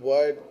 Like,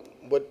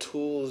 what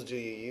tools do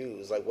you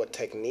use? Like, what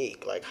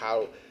technique? Like,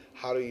 how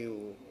do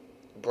you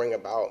bring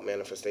about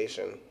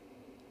manifestation?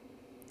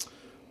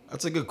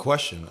 That's a good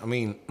question. I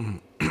mean,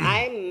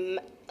 I'm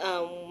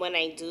when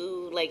I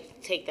do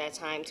like take that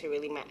time to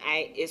really,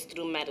 it's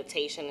through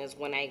meditation is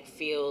when I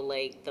feel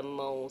like the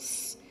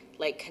most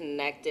like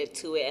connected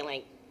to it and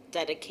like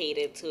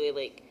dedicated to it.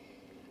 Like,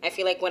 I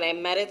feel like when I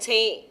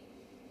meditate,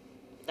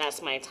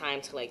 that's my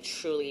time to like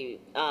truly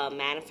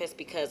manifest,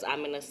 because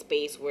I'm in a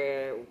space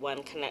where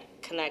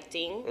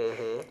connecting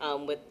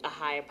with a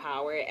higher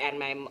power,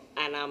 and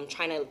I'm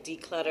trying to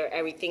declutter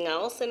everything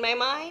else in my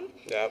mind.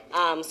 Yep.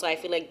 So I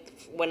feel like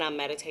when I'm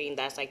meditating,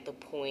 that's like the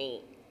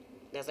point.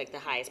 That's like the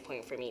highest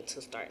point for me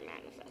to start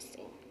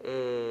manifesting.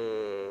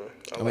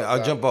 I mean,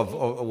 I'll jump off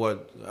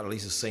what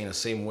Annalise is saying the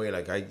same way.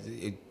 Like I'm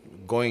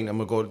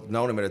gonna go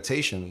now to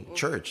meditation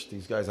church.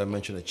 These guys I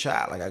mentioned in the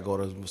chat. Like I go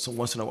to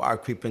once in a while, I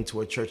creep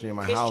into a church near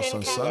my house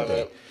on Catholic?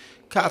 Sunday.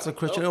 Catholic,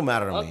 Christian, it don't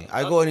matter to me.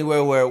 I go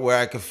anywhere where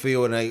I can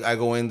feel, and I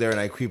go in there and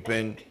I creep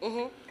in.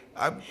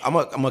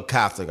 I'm a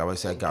Catholic. I would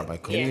say I got my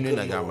communion.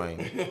 I got my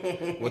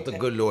with the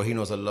good Lord. He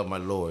knows I love my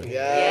Lord.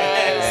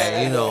 Yes.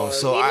 And,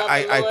 so We love the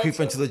I Lord creep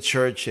too. into the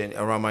church and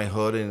around my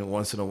hood, and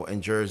once in a while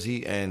in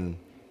Jersey, and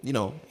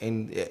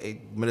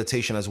in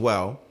meditation as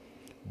well.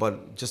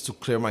 But just to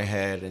clear my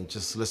head and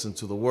just listen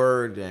to the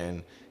word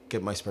and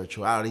get my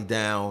spirituality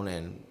down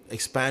and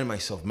expand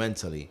myself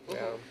mentally.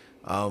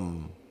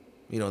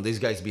 Yeah. These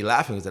guys be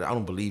laughing because I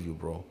don't believe you,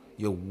 bro.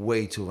 You're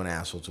way too of an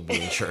asshole to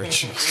be in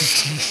church.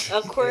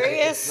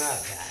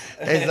 Aquarius.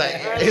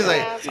 It's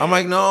like I'm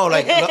like, no,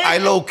 like I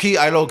low key,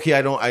 I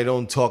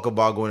don't talk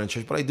about going to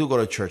church, but I do go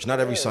to church. Not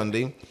every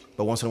Sunday,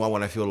 but once in a while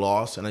when I feel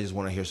lost and I just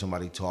want to hear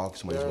somebody talk,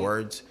 somebody's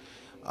words.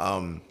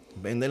 And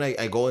then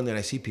I go in there and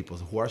I see people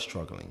who are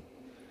struggling.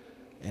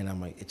 And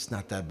I'm like, it's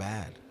not that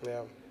bad.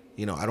 Yeah.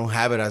 I don't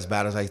have it as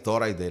bad as I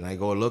thought I did. And I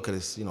go look at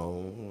this, a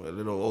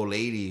little old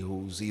lady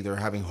who's either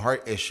having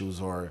heart issues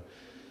or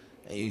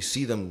and you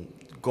see them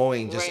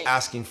going, just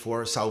asking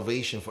for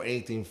salvation for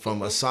anything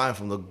from a sign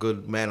from the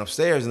good man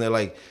upstairs. And they're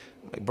like,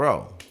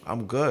 bro,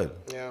 I'm good.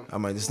 Yeah.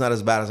 I'm like, it's not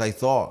as bad as I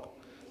thought.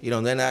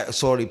 And then that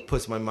sort of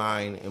puts my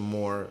mind in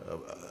more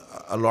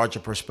a larger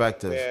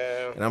perspective.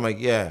 Yeah. And I'm like,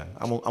 yeah,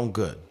 I'm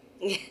good.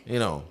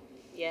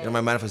 Yeah.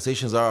 My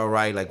manifestations are all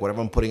right. Like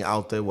whatever I'm putting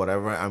out there,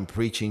 whatever I'm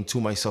preaching to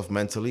myself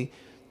mentally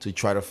to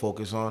try to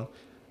focus on,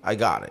 I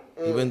got it.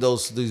 Even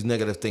these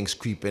negative things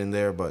creep in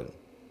there, but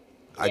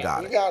I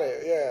got You it. got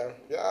it, yeah.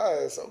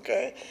 Yes,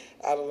 okay.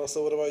 I don't know.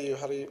 So what about you?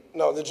 How do you?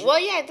 No, did you? Well,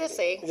 yeah, I did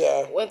say.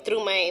 Yeah. Went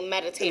through my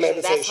meditation.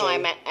 That's how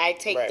I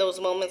take Right. those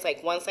moments.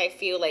 Like once I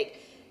feel like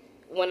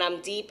when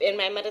I'm deep in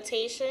my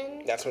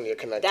meditation, That's when you're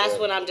connected. that's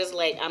when I'm just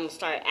like I'm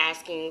start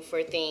asking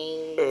for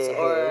things,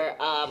 or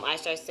I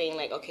start saying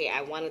like, okay,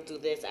 I want to do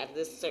this at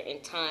this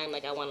certain time.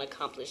 Like I want to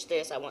accomplish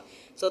this.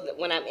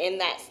 When I'm in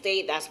that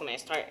state, that's when I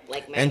start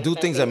like And do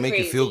things that manifesting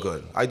make you feel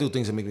crazy. good. I do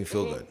things that make me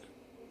feel good.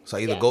 So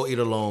I either Yeah. go eat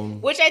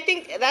alone. Which I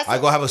think that's. I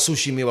go have a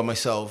sushi meal by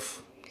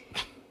myself.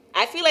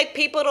 I feel like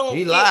people don't.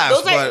 He feel-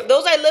 laughs, but-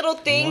 those are little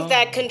things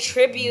that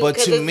contribute. But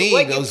 'cause to it's me,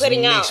 what you're those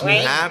putting makes out, me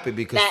right? happy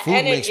because That food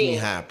makes me energy.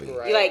 happy.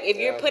 Right. Like if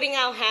you're Yeah. putting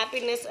out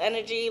happiness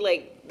energy,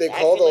 like They I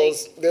call feel like-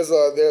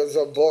 those. There's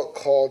a book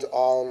called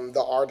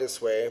The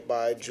Artist's Way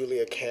by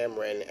Julia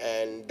Cameron,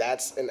 and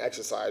that's an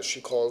exercise.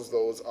 She calls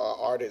those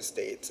artist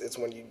states. It's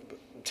when you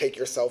take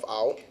yourself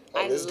out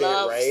on I this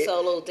love date, right?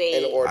 solo dates.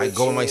 In order I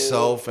go to,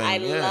 myself and I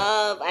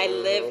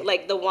live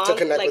like the To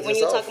connect like with when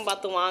yourself. you're talking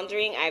about the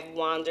wandering, I've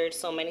wandered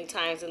so many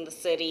times in the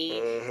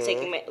city,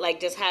 taking like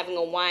just having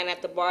a wine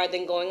at the bar,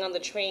 then going on the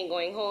train,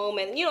 going home,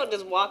 and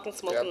just walking,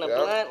 smoking Yep, a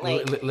yep. blunt,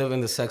 like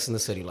Living the Sex in the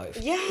City life.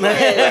 yes.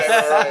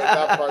 Right,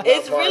 that part, that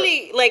It's part.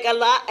 really like a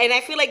lot, and I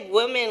feel like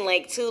women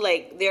like too,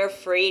 like they're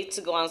afraid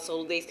to go on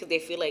solo dates because they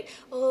feel like,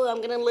 oh,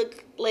 I'm gonna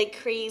look like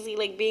crazy,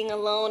 like being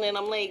alone, and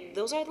I'm like,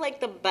 those are like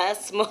the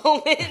best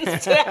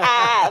moments to have.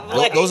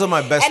 Like, those are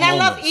my best and I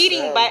love moments.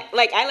 eating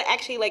I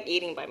actually like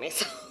eating by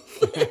myself.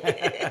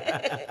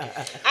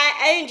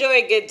 I enjoy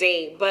a good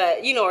date, but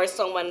or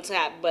someone to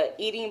have, but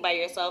eating by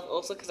yourself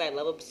also because I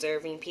love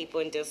observing people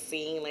and just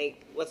seeing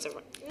like what's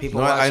around.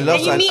 People No, I watching. love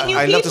And you meet new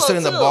I love to people, sit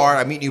in the too. bar.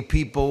 I meet new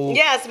people.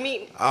 Yes,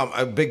 me.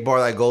 A big bar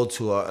that I go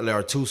to,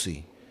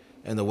 L'Artusi,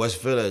 in the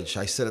West Village.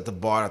 I sit at the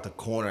bar at the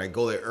corner. I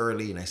go there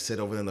early and I sit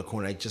over there in the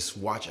corner. I just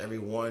watch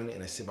everyone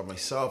and I sit by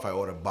myself. I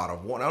order a bottle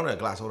of water. I don't order a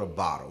glass. I order a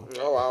bottle.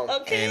 Oh wow.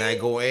 Okay. And I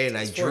go in.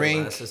 I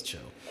drink. This is chill.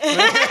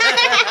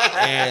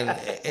 And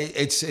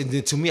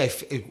to me,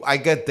 I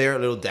get there a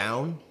little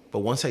down. But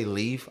once I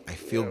leave, I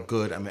feel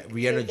good. I'm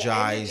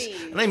re-energized,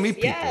 energy. and I meet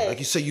people. Yes. Like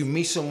you say, you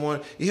meet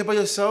someone. You here by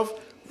yourself?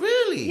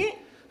 Really? Yeah.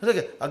 Look,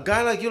 a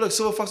guy like you look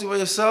so foxy by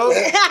yourself.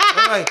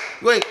 I'm like,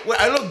 wait,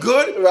 I look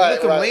good. Right, you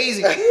look right.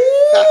 amazing.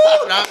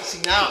 Woo!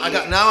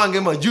 Now I'm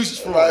getting my juices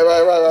flowing.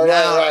 Right,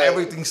 Now right.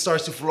 everything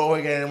starts to flow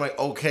again. I'm like,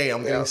 okay,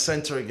 I'm getting Yeah.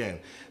 center again.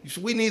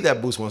 We need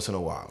that boost once in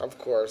a while. Of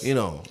course. And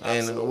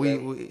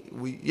Absolutely.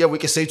 we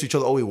can say to each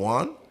other all we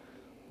want,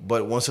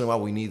 but once in a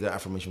while we need that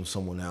affirmation from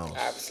someone else.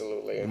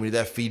 Absolutely. We need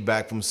that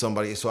feedback from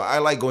somebody. So I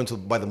like going to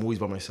buy the movies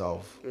by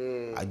myself.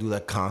 I do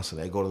that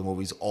constantly. I go to the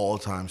movies all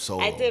the time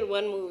solo. I did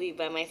one movie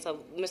by myself,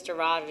 Mr.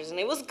 Rogers, and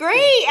it was great.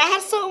 I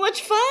had so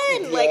much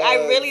fun. Like I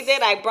really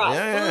did. I brought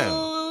Yeah.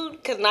 food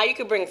because now you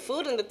can bring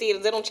food in the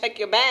theaters. They don't check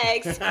your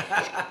bags.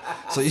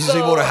 So you just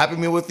brought a Happy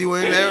Meal with you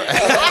in there?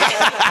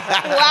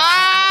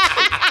 Wow!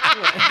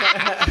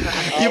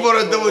 You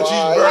bought a double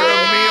cheeseburger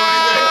meal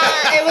in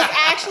there? It was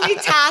actually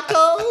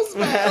tacos.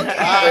 But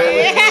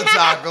okay. Alright,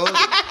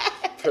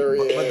 tacos.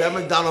 Period. But that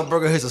McDonald's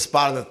burger hits a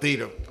spot in the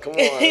theater. Come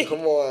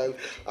on.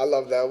 I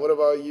love that. What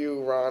about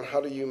you, Ron? How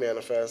do you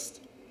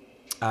manifest?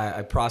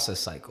 I process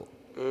cycle,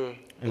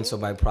 and so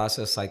by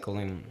process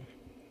cycling,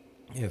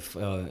 if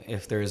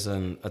there's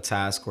a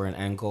task or an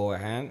end goal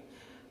at hand,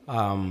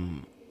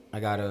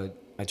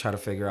 I try to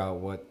figure out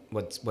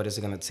what is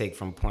it gonna take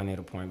from point A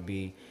to point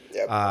B,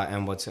 Yep.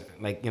 and what's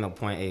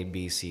point A,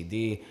 B, C,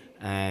 D,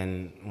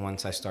 and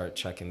once I start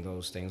checking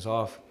those things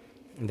off,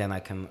 then I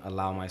can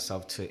allow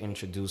myself to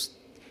introduce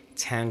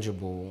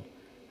tangible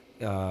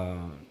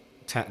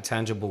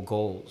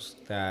goals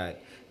that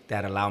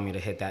allow me to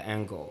hit that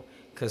end goal.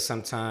 Because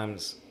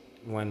sometimes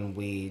when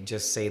we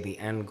just say the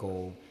end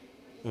goal,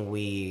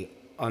 we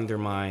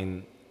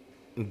undermine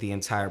the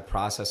entire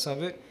process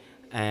of it,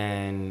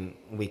 and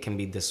we can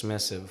be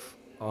dismissive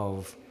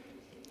of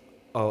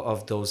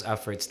those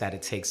efforts that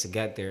it takes to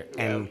get there,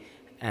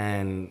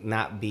 and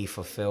not be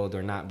fulfilled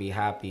or not be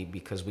happy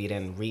because we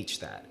didn't reach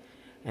that.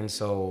 And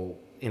so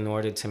in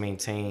order to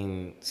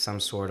maintain some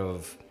sort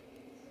of,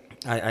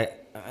 I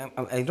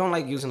don't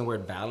like using the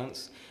word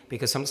balance,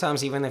 because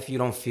sometimes even if you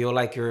don't feel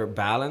like you're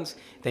balanced,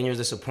 then you're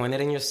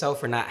disappointed in yourself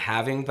for not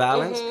having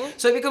balance.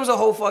 So it becomes a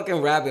whole fucking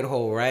rabbit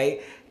hole,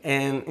 right?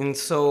 And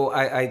so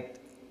I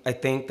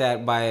think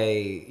that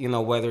by,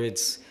 whether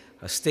it's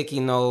a sticky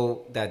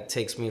note that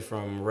takes me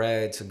from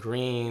red to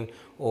green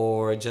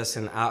or just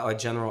a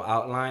general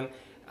outline,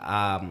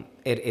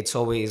 it's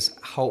always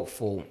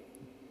helpful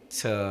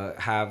to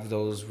have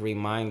those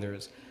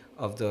reminders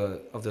of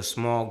the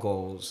small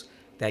goals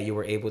that you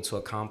were able to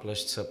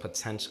accomplish to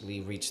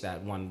potentially reach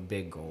that one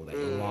big goal that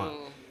you want.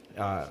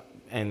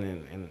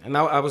 And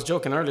I was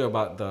joking earlier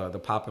about the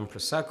pop and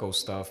prosecco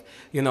stuff.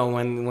 You know,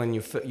 when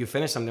you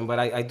finish something, but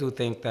I do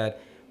think that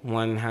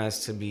one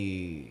has to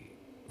be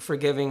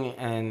forgiving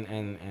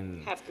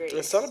and Have grace.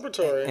 It's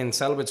celebratory. and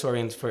celebratory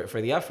and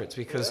for the efforts,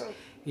 because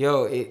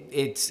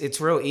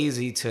it's real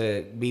easy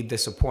to be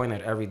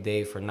disappointed every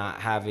day for not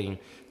having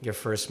your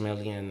first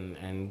million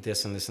and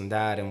this and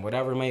that and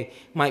whatever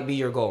might be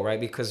your goal, right?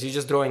 Because you're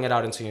just throwing it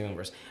out into the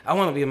universe. I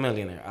want to be a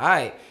millionaire. All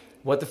right,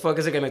 what the fuck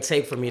is it gonna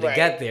take for me to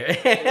get there?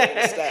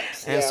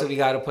 Steps, And yeah. so we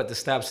got to put the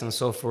steps. And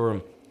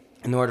so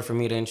in order for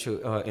me to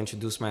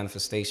introduce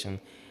manifestation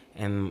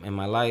in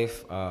my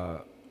life,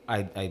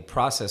 I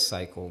process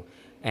cycle,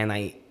 and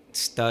I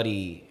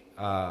study.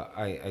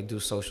 I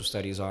do social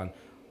studies on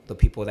the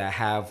people that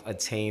have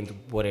attained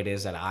what it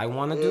is that I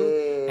want to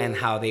do and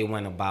how they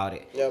went about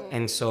it. Yep.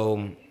 And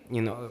so,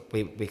 you know,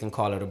 we can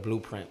call it a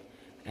blueprint.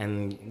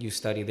 And you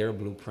study their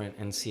blueprint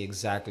and see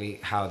exactly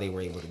how they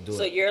were able to do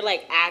So it. you're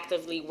like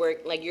actively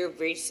you're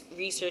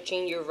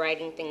researching, you're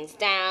writing things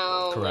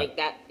down, Correct.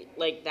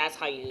 like that's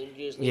how you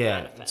usually Yeah,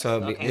 manifest.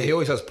 so okay. Yeah, he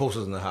always has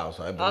posters in the house.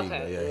 I believe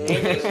Okay. that. Yeah,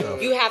 he has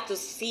stuff. You have to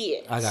see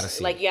it. I gotta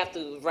see Like it. you have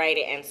to write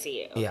it and see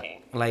it. Okay.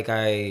 Yeah, like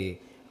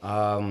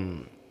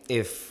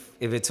if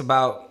it's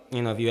about,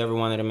 you know, if you ever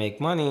wanted to make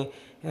money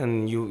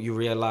and you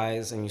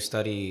realize and you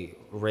study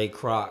Ray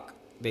Kroc,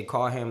 they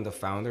call him the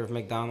founder of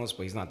McDonald's,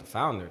 but he's not the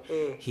founder.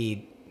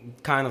 He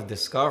kind of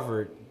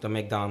discovered the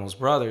McDonald's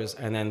brothers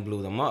and then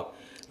blew them up.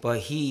 But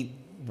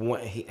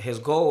his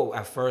goal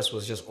at first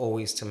was just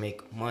always to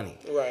make money.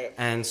 Right.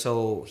 And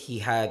so he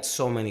had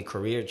so many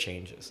career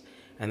changes.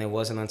 And it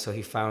wasn't until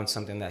he found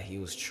something that he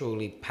was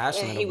truly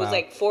passionate And he about. was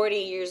like 40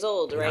 years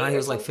old, right? Nah, he or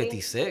was like something?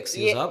 56.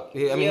 He Yeah. was up. I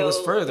mean, he was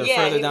further he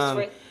was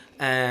down.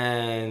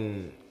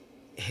 And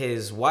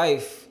his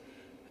wife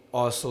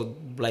also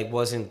like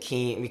wasn't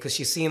keen because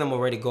she's seen him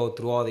already go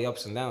through all the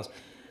ups and downs.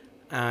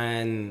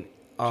 And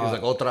She was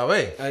like, otra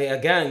vez.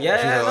 again, yeah,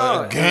 She's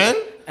no. like, again?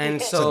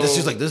 And So so this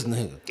is like this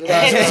nigga.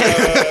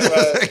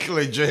 Like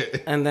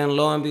legit. and then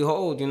lo and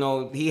behold, you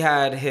know, he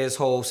had his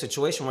whole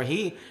situation where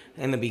he,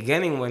 in the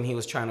beginning, when he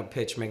was trying to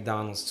pitch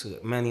McDonald's to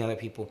many other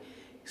people,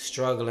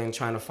 struggling,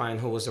 trying to find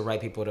who was the right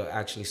people to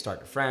actually start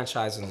the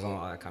franchises and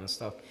all that kind of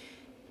stuff.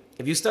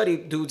 If you study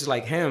dudes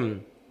like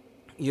him,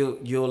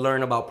 you'll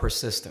learn about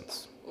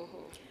persistence.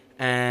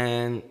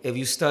 And if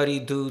you study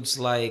dudes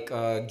like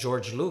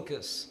George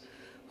Lucas,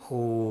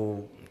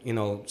 who, you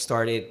know,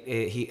 started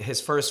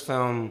his first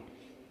film,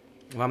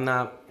 if I'm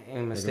not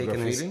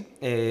mistaken,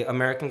 is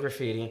American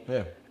Graffiti.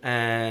 Yeah.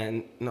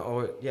 And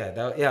American Yeah,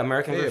 Graffiti.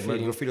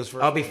 American Graffiti was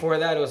first. Before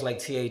that, it was like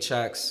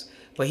THX.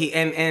 But he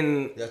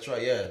and That's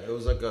right, yeah. It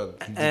was like a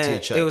and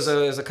DTHX. it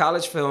was a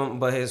college film,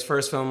 but his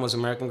first film was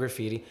American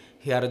Graffiti.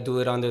 He had to do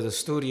it under the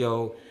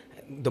studio,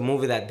 the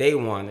movie that they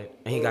wanted,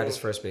 and he got his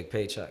first big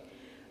paycheck.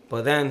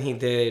 But then he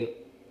did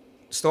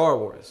Star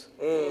Wars.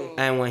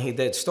 And when he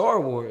did Star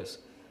Wars,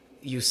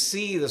 you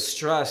see the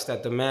stress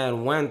that the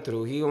man went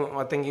through.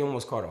 I think he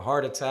almost caught a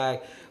heart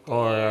attack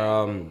or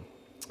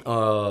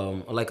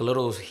like a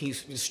little heat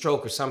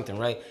stroke or something,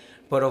 right?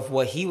 But of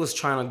what he was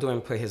trying to do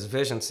and put his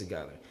vision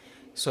together.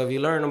 So if you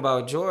learn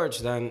about George,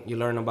 then you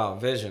learn about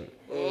vision.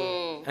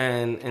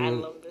 And I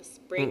love this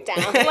breakdown.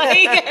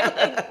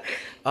 Like,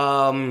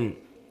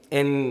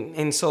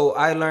 and so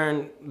I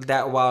learned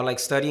that while like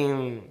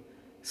studying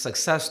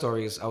success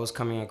stories, I was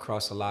coming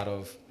across a lot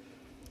of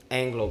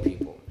Anglo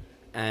people,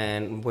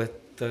 and with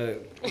the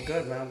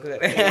good man, I'm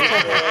good.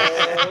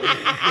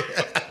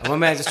 My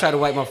man just tried to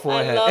wipe my I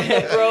forehead. love the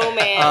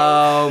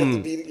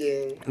bromance. Beat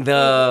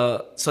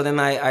again. So then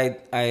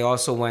I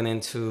also went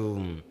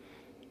into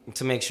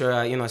to make sure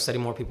I study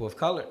more people of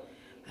color,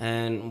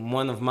 and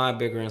one of my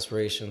bigger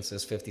inspirations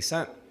is 50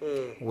 Cent,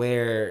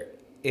 where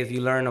if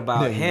you learn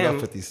about Yeah, him,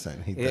 50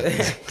 Cent. He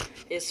does.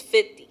 It's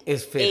 50.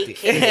 It's 50.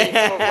 AKA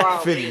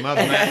Ferrari. 50, my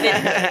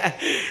man.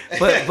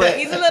 but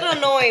He's a little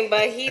annoying,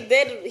 but he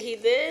did.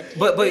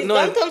 But he's no,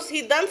 done some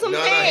he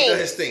things. does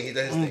his thing. He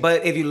does his thing.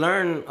 But if you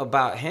learn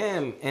about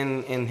him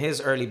in his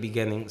early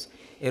beginnings,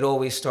 it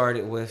always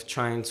started with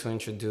trying to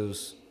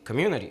introduce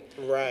community,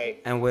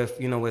 Right. and with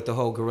the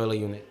whole Guerrilla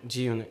Unit,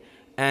 G Unit,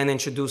 and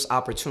introduce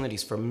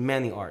opportunities for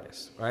many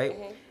artists, right?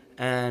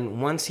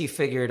 And once he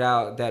figured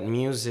out that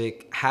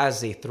music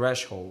has a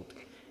threshold,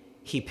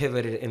 he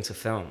pivoted into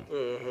film.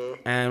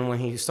 And when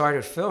he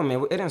started film,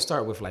 it didn't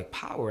start with like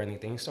Power or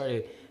anything. He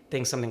started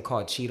doing something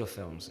called Cheetah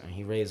Films, and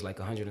he raised like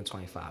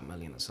 125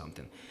 million or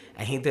something.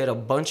 And he did a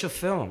bunch of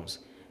films.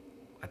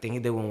 I think he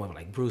did one with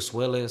like Bruce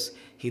Willis.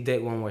 He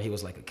did one where he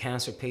was like a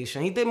cancer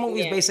patient. He did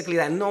movies basically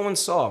that no one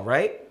saw,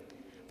 right?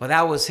 But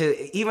that was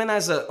his. Even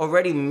as a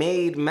already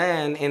made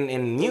man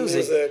in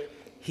music,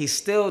 he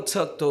still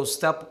took those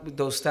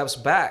steps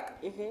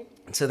back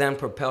to then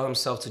propel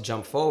himself to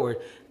jump forward.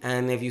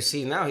 And if you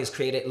see now, he's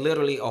created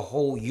literally a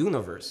whole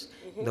universe,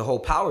 the whole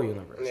Power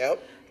universe.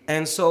 Yep.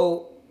 And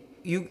so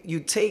you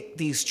take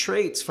these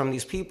traits from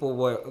these people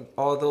where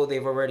although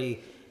they've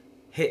already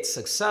hit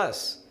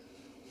success,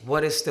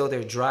 what is still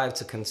their drive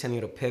to continue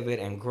to pivot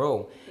and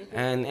grow?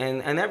 And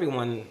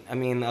everyone, I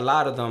mean, a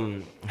lot of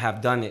them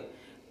have done it.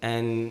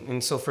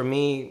 And so for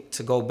me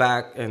to go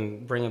back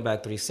and bring it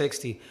back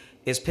 360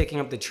 is picking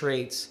up the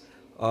traits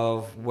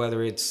of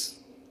whether it's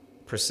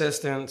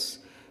persistence,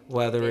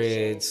 whether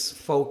it's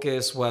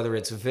focus, whether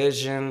it's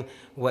vision,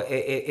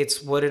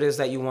 it's what it is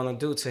that you want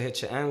to do to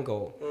hit your end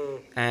goal.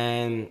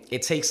 And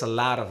it takes a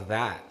lot of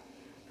that.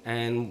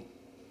 And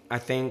I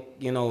think,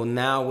 you know,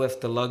 now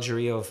with the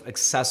luxury of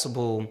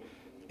accessible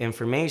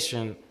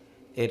information,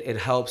 it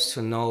helps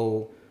to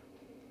know,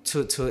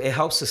 it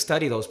helps to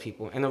study those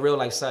people in a real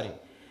life setting.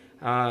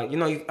 You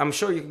know, I'm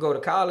sure you could go to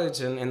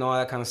college and all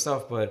that kind of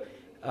stuff, but,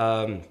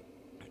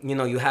 you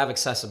know, you have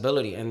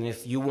accessibility. And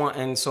if you want,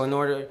 and so in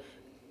order,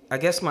 I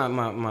guess my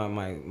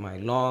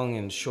long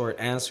and short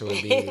answer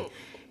would be,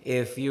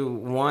 if you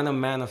want to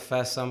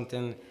manifest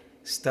something,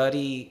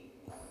 study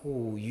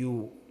who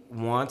you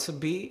want to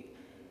be.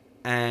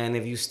 And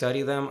if you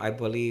study them, I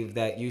believe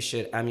that you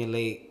should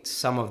emulate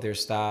some of their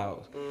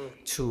styles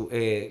to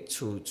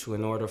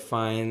in order to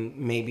find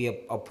maybe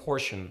a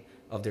portion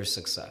of their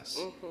success.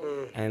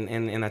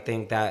 And I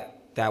think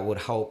that would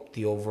help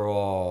the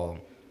overall,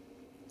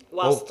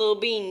 while still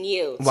being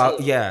you. Well,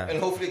 too. yeah, And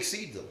hopefully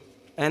exceed them.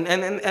 and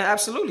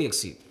absolutely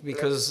exceed,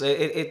 because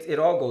it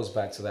all goes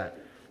back to that.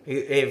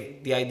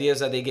 If the idea is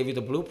that they give you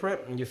the blueprint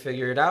and you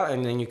figure it out,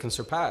 and then you can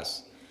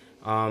surpass.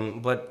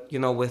 But you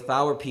know, with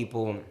our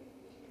people,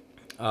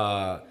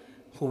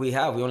 who we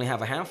only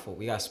have a handful.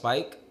 We got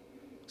Spike.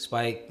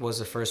 Spike was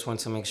the first one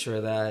to make sure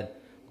that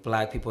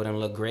black people didn't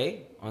look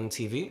gray on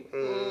TV.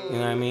 You know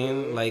what I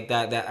mean? Like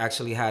that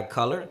actually had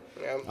color.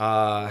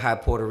 Had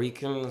Puerto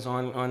Ricans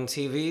on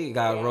TV. You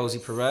got Rosie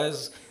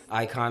Perez,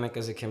 iconic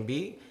as it can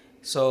be.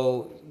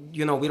 So,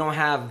 you know, we don't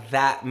have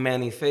that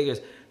many figures.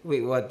 We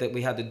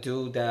had the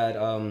dude that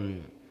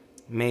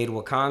made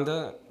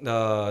Wakanda,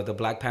 the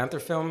Black Panther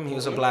film. He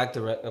was a black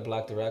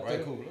director.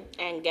 Right, cool.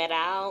 And Get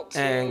Out.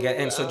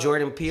 And so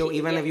Jordan Peele,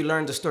 even if you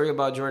learn the story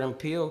about Jordan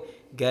Peele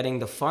getting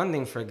the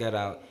funding for Get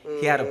Out,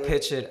 he had to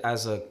pitch it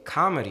as a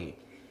comedy.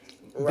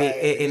 Right.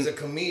 He's a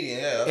comedian,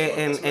 yeah.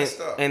 That's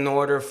messed up. In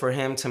order for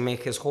him to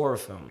make his horror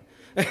film.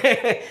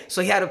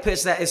 So he had to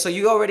pitch that. So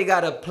you already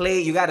got to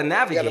play, you got to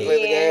navigate. You gotta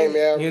play the game,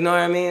 yeah. You know what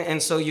I mean?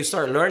 And so you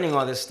start learning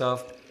all this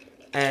stuff,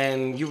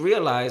 and you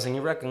realize and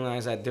you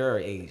recognize that there are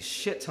a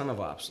shit ton of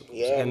obstacles.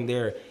 Yeah. And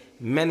there are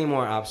many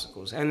more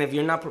obstacles. And if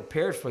you're not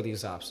prepared for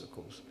these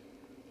obstacles,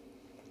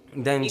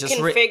 then You just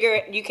can figure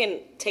it. You can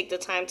take the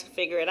time to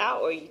figure it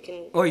out, or you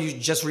can. or you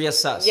just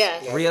reassess.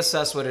 Yes. Yeah.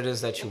 Reassess what it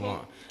is that you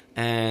want.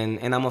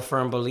 And I'm a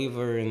firm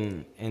believer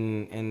in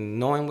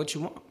knowing what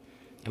you want.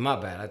 And my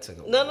bad, I took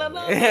it. No.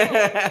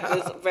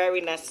 It's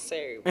very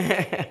necessary.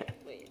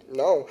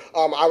 No,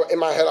 in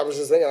my head I was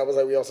just thinking, I was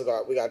like,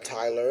 we got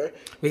Tyler.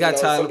 We got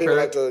Tyler Some people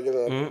Perry. like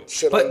to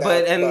shit on But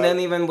that. then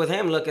even with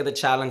him, look at the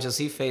challenges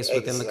he faced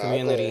within the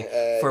community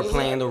for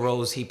playing the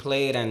roles he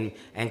played and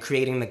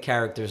creating the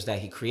characters that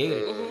he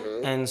created.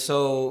 And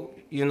so,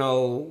 you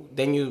know,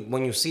 then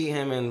when you see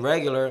him in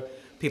regular,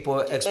 people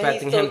are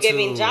expecting still him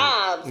giving to,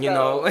 jobs, you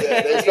though. know.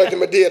 Yeah, they expecting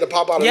Madea to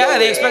pop out of Yeah, nowhere.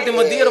 they expecting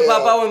Madea to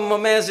pop out when my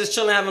man's just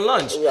chilling having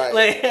lunch. Right.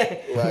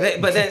 Like,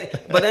 Right.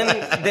 But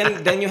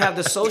then you have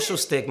the social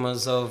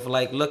stigmas of,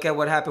 like, look at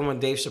what happened with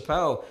Dave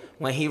Chappelle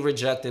when he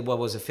rejected, what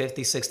was it,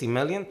 50, 60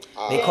 million?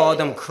 They called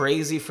him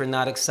crazy for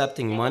not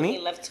accepting He money.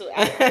 left to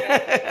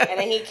Africa, and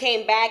then he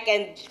came back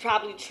and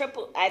probably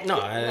tripled.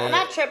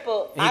 Not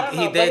triple. I don't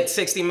know. He did but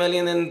 60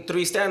 million in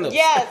 3 stand-ups.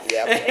 yes,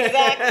 Yep.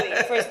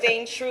 exactly. For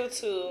staying true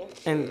to.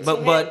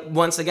 But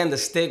once again, the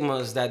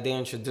stigmas that they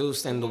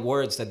introduced and the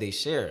words that they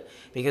share.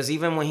 Because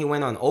even when he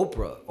went on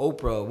Oprah,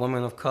 a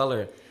woman of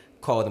color,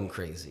 called him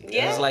crazy.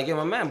 Yeah. It's like, yo,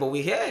 my man, but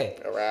we here.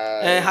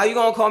 Right. And how you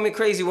gonna call me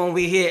crazy when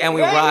we here and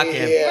we Right. rocking?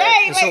 Yeah.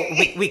 Right, And so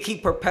right. we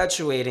keep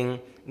perpetuating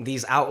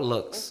these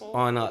outlooks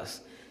on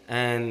us.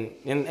 And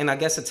I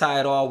guess to tie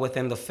it all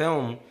within the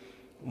film,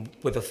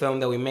 with the film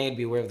that we made,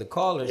 Beware of the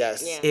Callers,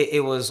 Yes. Yeah.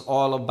 it was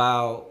all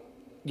about,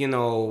 you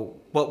know,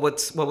 what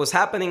was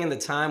happening in the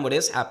time, what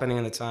is happening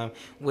in the time,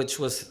 which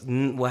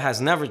what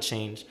has never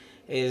changed,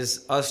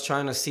 is us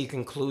trying to seek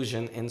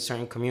inclusion in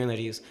certain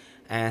communities,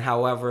 and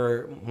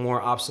however more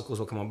obstacles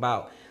will come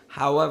about.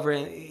 However,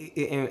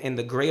 in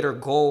the greater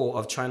goal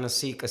of trying to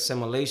seek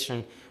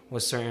assimilation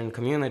with certain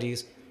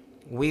communities,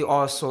 we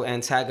also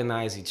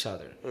antagonize each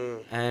other.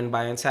 And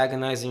by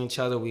antagonizing each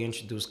other, we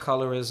introduce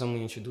colorism,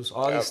 we introduce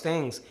all these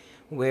things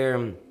where,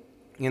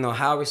 you know,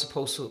 how are we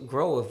supposed to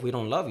grow if we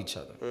don't love each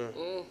other?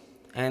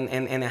 And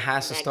it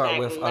has to start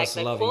with us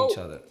the loving quote. each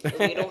other. If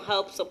we don't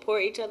help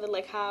support each other,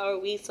 like how are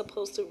we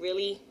supposed to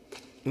really?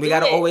 We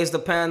got to it. always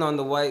depend on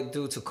the white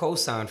dude to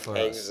co-sign for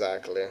us.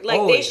 Exactly. Like they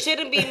Always.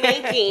 shouldn't be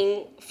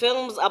making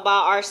films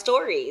about our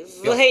stories.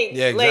 Yeah,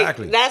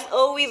 exactly. Like that's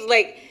always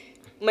like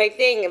my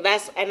thing. And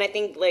I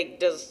think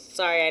like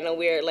I know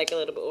we're like a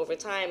little bit over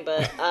time,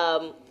 but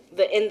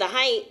the In the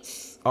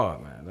Heights Oh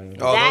man.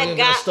 Oh, That don't even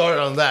got- get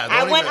started on that.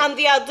 I Don't went even- on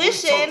the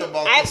audition. we talked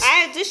about this.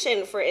 I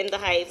auditioned for In the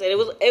Heights, and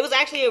it was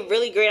actually a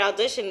really great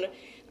audition.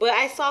 But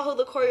I saw who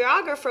the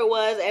choreographer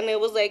was, and it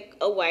was like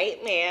a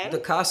white man. The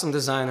costume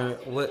designer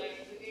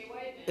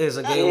is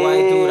a gay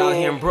white dude out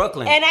here in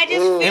Brooklyn. And I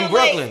just feel in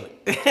Brooklyn.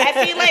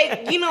 I feel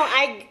like, you know,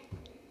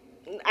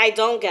 I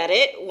don't get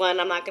it. One,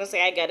 I'm not gonna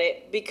say I get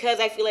it because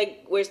I feel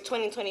like where's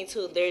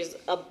 2022, there's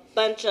a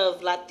bunch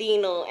of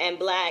Latino and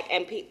Black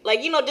and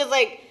like, you know, just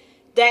like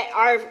that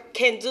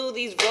can do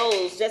these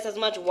roles just as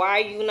much. Why are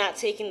you not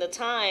taking the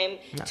time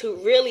to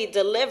really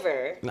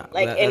deliver, No,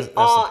 like that's in the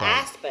all problem.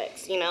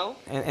 aspects? You know.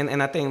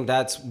 And I think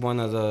that's one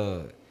of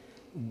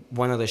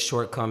the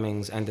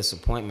shortcomings and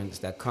disappointments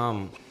that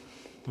come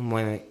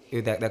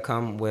that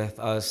come with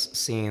us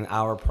seeing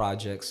our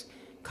projects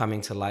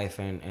coming to life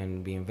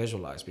and being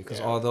visualized. Because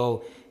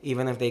although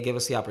even if they give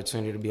us the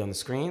opportunity to be on the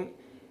screen,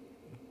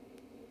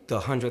 the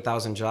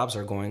 100,000 jobs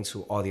are going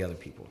to all the other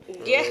people.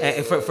 Yeah.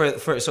 And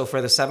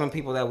for the 7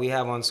 people that we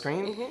have on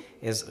screen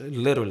is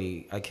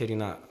literally, I kid you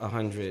not,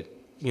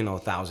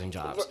 100,000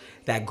 jobs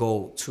that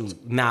go to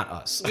not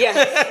us.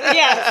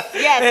 Yes.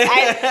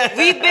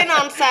 We've been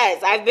on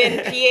sets. I've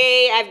been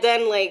PA.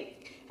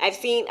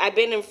 I've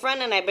been in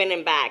front and I've been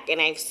in back, and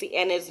and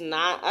it's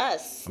not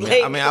us.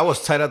 I mean, I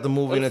was tight at the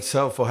movie in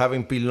itself for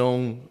having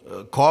Pilon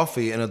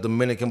coffee in a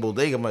Dominican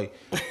bodega. I'm like,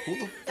 who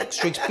the fuck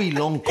drinks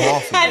Pilon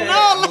coffee? I man? know,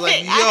 I was like, I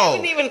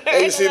haven't even heard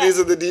And you of see, that. these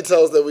are the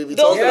details that we be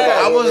Those talking are-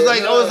 about. I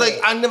was like,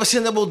 I've never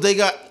seen the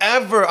bodega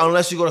ever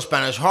unless you go to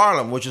Spanish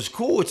Harlem, which is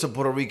cool. It's a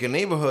Puerto Rican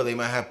neighborhood. They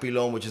might have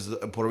Pilon, which is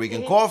a Puerto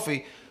Rican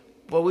coffee.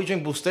 But we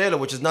drink Bustelo,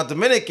 which is not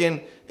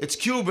Dominican. It's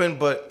Cuban,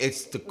 but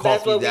it's the That's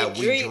coffee what that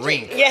we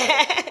drink.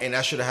 Yeah. And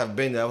that should have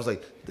been there. I was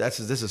like, this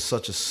is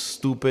such a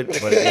stupid,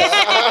 but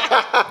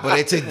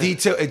it's a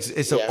detail.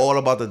 It's all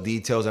about the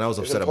details, and I was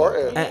upset about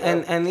important. that.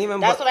 And even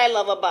That's what I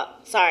love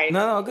about. Sorry.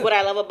 No, good. What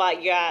I love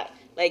about your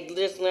like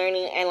just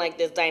learning and like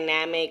this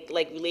dynamic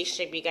like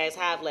relationship you guys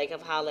have, like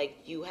of how like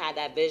you had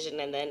that vision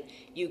and then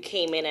you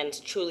came in and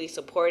truly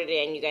supported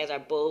it, and you guys are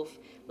both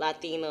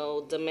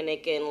Latino,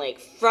 Dominican, like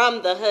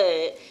from the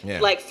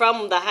hood, like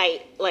from the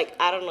height. Like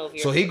I don't know if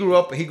you're. So he grew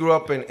up in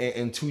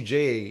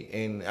 2J,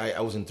 and I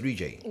was in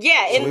 3J.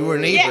 Yeah, So we were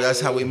neighbors. yeah. That's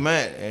how we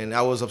met, and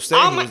I was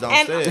upstairs. He was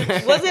downstairs.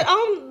 And was it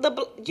on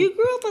the? You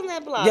grew up on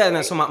that block? Yeah, right?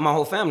 no, so my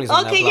whole family's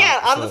on that Okay, block,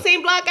 yeah, on so- the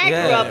same block I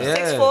Yeah, grew up,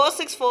 yeah.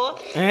 6'4".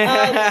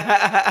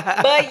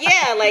 But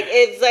yeah, like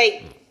it's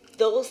like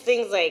those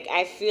things. Like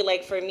I feel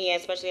like for me,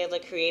 especially as a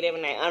creative,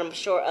 and I'm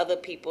sure other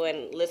people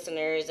and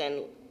listeners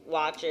and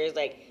watchers,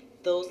 like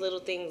those little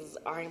things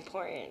are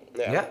important.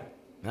 Yeah.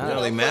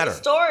 No, they For matter. the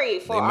story,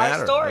 for They our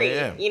matter. story,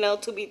 Yeah. you know,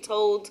 to be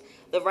told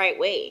the right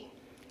way.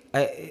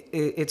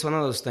 It's one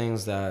of those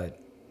things that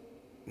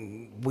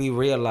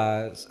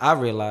I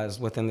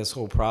realized within this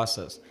whole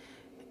process,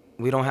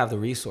 we don't have the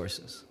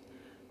resources.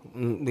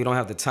 We don't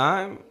have the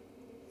time,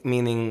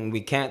 meaning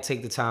we can't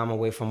take the time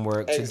away from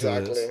work to do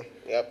Exactly. this.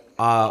 Yep.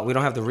 We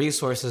don't have the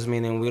resources,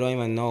 meaning we don't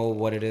even know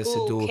what it is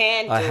Who to do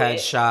can a do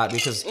headshot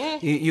because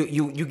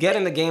you get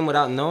in the game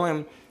without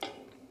knowing.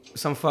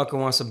 Some fucker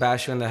wants to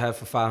bash you in the head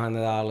for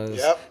 $500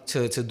 Yep.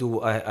 to do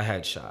a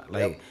headshot.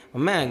 Like,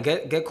 man,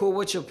 get cool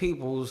with your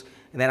peoples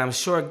that I'm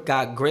sure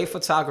got great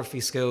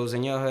photography skills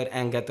in your hood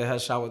and get the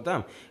headshot with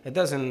them. It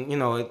doesn't,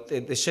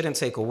 it shouldn't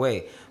take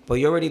away. But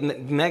you're already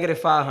negative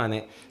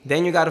 500.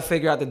 Then you got to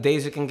figure out the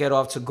days you can get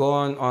off to go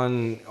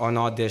on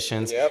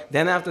auditions. Yep.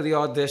 Then after the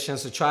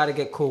auditions to try to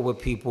get cool with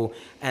people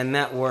and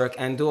network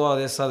and do all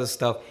this other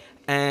stuff.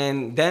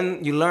 And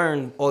then you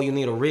learn, you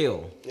need a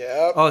reel.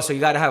 Yep. Oh, so you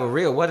got to have a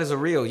reel. What is a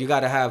reel? You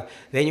got to have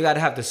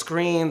the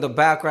screen, the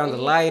background, the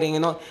lighting,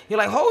 and all. You're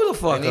like, hold the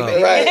fuck up.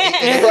 Right.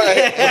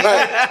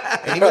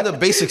 And even the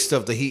basic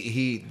stuff that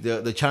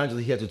the challenges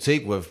that he had to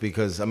take with,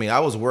 because I mean, I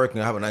was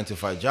working. I have a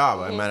 9-to-5 job.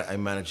 I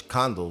manage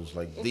condos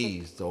like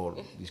these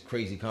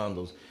crazy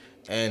condos,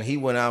 and he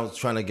went out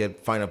trying to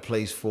find a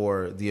place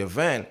for the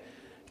event,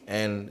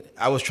 and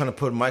I was trying to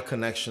put my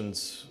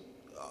connections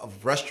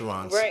of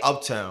restaurants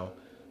uptown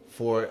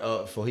for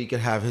he could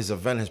have his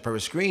event, his private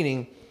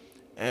screening,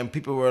 and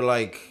people were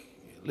like,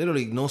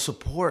 literally no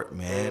support,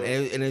 man.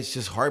 And it's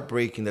just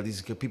heartbreaking that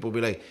these people be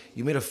like,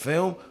 you made a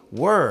film?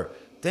 Word.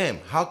 Damn,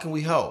 how can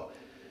we help?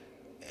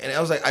 And I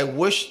was like, I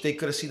wish they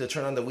could have seen the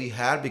turn on that we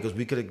had, because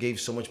we could have gave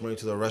so much money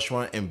to the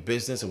restaurant and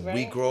business, and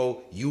we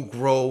grow, you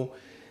grow.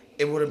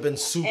 It would have been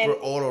super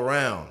all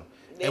around.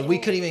 And we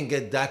couldn't even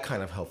get that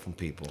kind of help from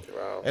people.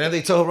 Wow. And then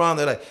they tell around,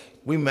 they're like,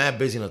 we mad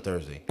busy on a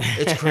Thursday.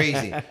 It's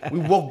crazy. We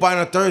walk by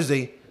on a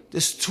Thursday,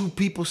 there's 2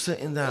 people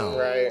sitting down.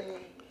 Right.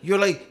 You're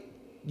like,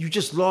 you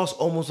just lost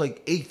almost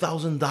like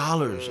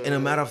 $8,000 in a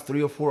matter of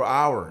 3 or 4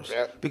 hours.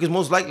 Yep. Because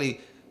most likely,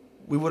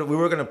 we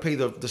were gonna pay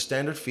the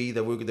standard fee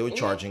that they were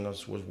charging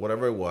us, was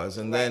whatever it was,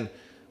 and then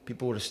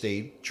people would have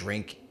stayed,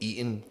 drink,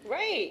 eaten,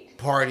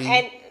 party.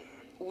 And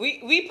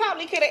we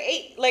probably could have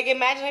ate. Like,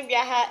 imagine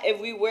if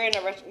we were in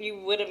a restaurant, you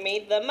would have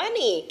made the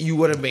money. You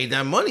would have made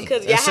that money.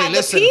 'Cause And y'all say, had the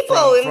listen,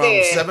 people in from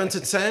there. 7 to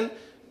 10,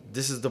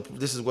 this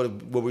is what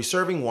we're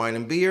serving, wine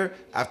and beer.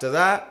 After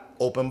that,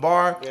 open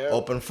bar, Yeah.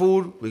 open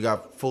food. We got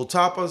full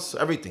tapas,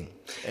 everything,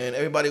 and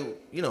everybody,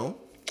 you know.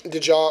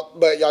 Did y'all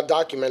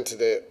documented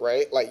it,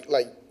 right?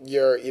 Like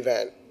your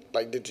event.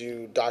 Like, did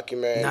you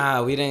document?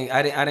 Nah, we didn't.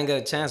 I didn't get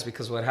a chance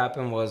because what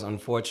happened was,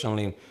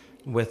 unfortunately,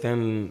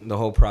 within the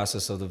whole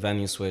process of the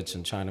venue switch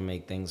and trying to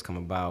make things come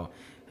about,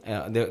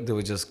 there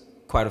were just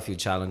quite a few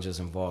challenges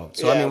involved.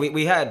 So I Yeah. mean,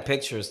 we had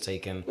pictures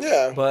taken.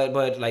 Yeah. But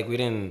like we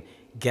didn't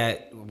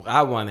get.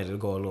 I wanted to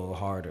go a little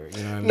harder.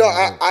 You know what I mean? No,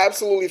 Like, I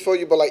absolutely feel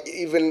you. But like,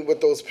 even with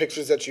those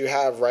pictures that you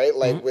have, right?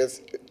 Like, Mm-hmm. with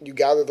you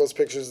gather those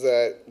pictures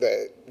that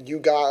you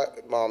got,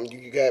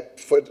 you get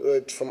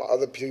footage from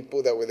other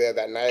people that were there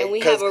that night. And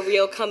we 'Cause- have a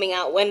reel coming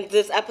out when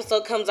this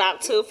episode comes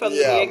out too, from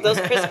Yeah. those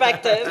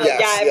perspectives of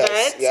Yes, guy yes,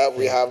 events. yeah.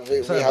 We have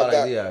It's not a bad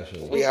that. idea,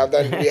 actually. We have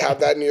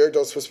that New York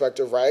Dose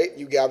perspective, right?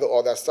 You gather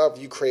all that stuff.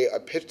 You create a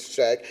pitch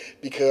deck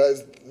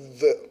because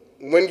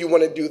when you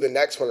want to do the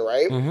next one,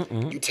 right?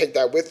 You take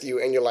that with you,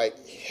 and you're like,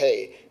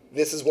 hey.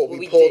 This is what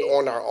we pulled did.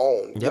 on our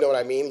own. You Yep. know what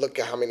I mean? Look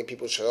at how many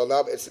people showed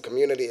up. It's the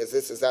community. It's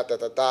this, is that,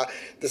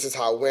 This is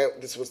how it went.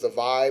 This was the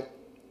vibe.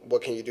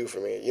 What can you do for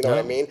me? You know what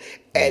I mean?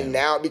 And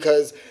now,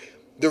 because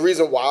the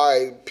reason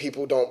why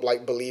people don't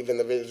like believe in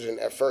the vision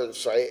at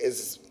first, right,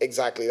 is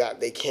exactly that.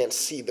 They can't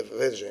see the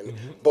vision.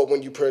 But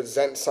when you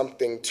present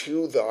something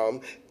to them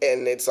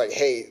and it's like,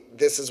 hey,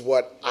 this is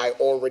what I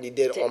already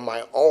did on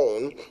my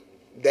own,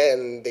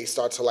 then they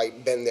start to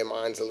like bend their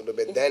minds a little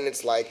bit. Then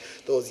it's like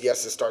those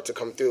yeses start to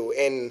come through.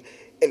 And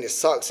it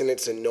sucks and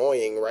it's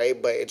annoying, right?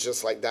 But it's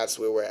just like that's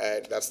where we're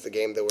at. That's the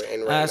game that we're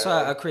in right that's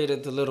now. why I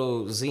created the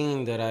little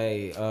zine that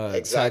I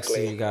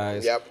Exactly. texted you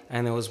guys. Yep.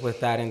 And it was with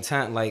that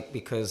intent, like,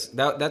 because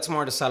that's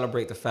more to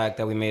celebrate the fact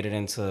that we made it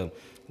into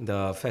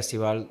the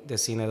Festival de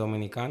Cine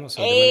Dominicano,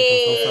 so Dominican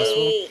Film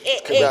Festival.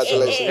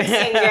 Congratulations.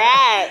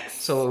 Congrats.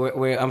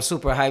 So I'm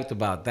super hyped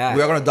about that.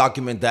 We are gonna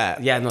document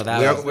that. Yeah, no, that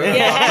We're, was-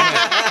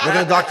 we're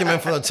gonna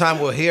document from the time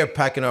we're here,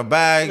 packing our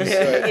bags,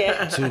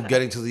 to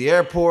getting to the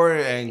airport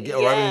and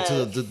arriving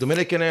to the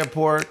Dominican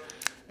airport,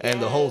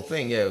 and the whole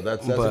thing. Yeah,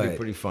 that's gonna be But-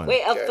 pretty fun.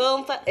 Wait, a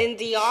film in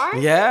DR?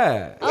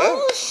 Yeah.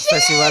 Oh shit!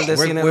 Festival de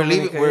Cine we're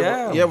leaving.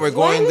 Dominicano. We're When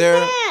going is there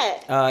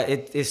that?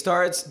 It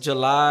starts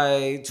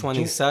July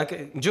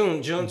 22nd.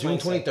 June June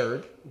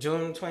 23rd.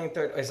 June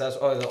 23rd. Is that,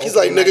 He's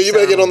like, nigga, you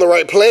better get on the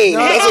right plane.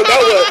 That's what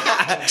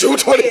that was. June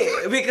 20.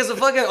 Because the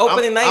fucking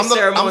opening night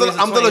ceremony is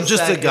the I'm the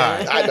logistic 22nd.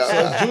 guy. I know.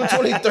 So June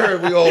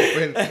 23rd we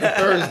open.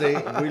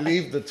 Thursday we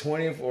leave the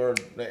 20th or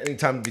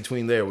anytime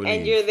between there. We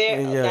And leave. you're there.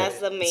 Oh, Yeah.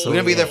 that's amazing. We're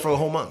gonna be there for a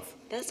whole month.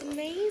 That's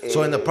amazing.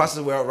 So in the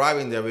process we're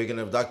arriving there, we're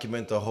gonna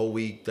document the whole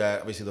week that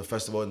obviously the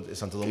festival in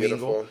Santo Domingo.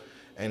 Beautiful.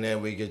 And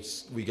then we're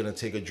gonna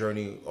take a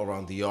journey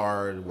around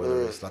DR,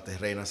 whether it's La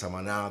Terrena,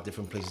 Samaná,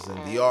 different places in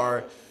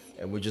DR,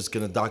 and we're just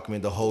gonna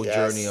document the whole Yes.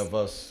 journey of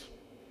us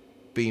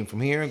being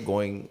from here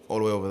going all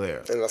the way over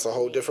there. And that's a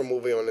whole different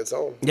movie on its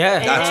own. Yeah.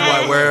 That's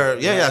why we're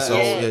so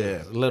Yeah. yeah.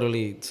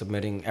 Literally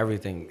submitting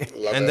everything.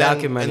 Love And it. then,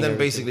 Documenting and then everything.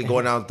 basically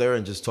going out there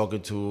and just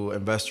talking to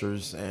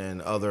investors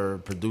and other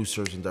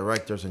producers and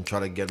directors and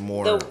try to get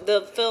more.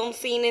 The film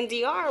scene in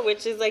DR,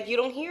 which is like you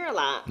don't hear a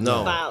lot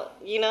No. about,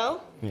 you know?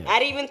 I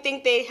didn't even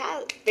think they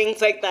had things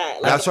like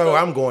that. Like That's a why film-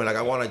 I'm going. Like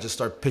I want to just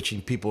start pitching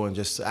people and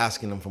just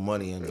asking them for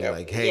money and be Yep.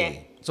 like, hey, Yeah.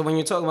 So when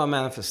you're talking about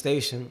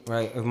manifestation,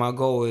 right? If my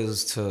goal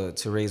is to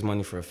raise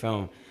money for a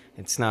film,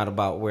 it's not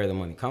about where the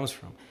money comes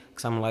from.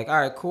 Because I'm like, all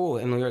right, cool.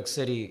 In New York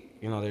City,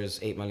 you know, there's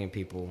 8 million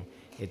people.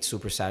 It's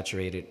super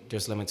saturated.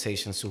 There's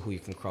limitations to who you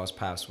can cross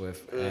paths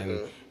with,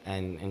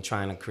 and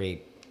trying to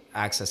create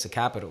access to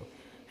capital.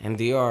 And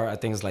DR, I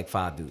think it's like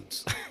 5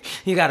 dudes.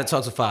 You got to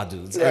talk to 5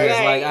 dudes. And it's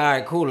Right. like, all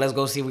right, cool. Let's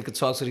go see if we can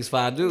talk to these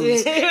 5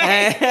 dudes.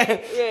 And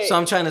so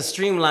I'm trying to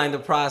streamline the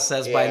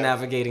process by Yeah.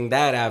 navigating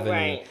that avenue.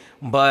 Right.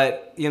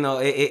 But you know,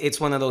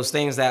 it's one of those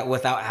things that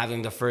without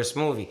having the first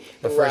movie,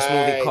 the first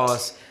movie Right.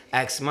 costs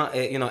X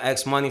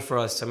money for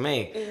us to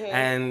make,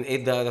 and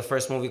the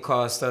first movie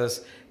cost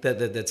us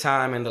the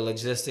time and the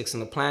logistics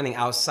and the planning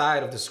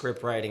outside of the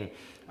script writing.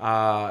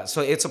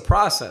 So it's a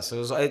process.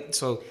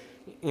 So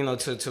you know,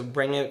 to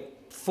bring it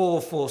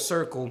full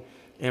circle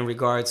in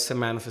regards to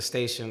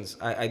manifestations,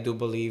 I do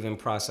believe in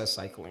process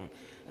cycling.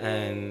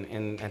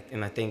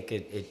 And I think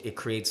it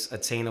creates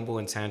attainable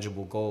and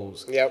tangible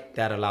goals Yep.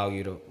 that allow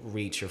you to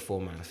reach your full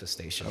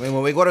manifestation. I mean,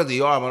 when we go to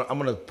DR, I'm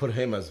gonna put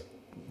him as,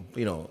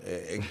 you know,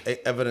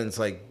 evidence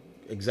like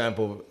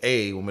example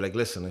A. When we're like,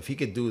 listen, if he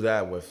could do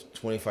that with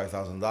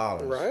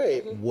 $25,000,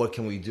 Right. what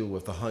can we do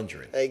with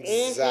 100?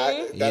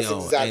 Exactly. That's You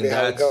know, exactly and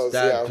how it goes.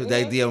 That, Yeah. The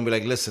idea and be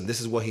like, listen, this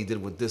is what he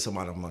did with this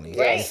amount of money.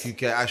 Right. If you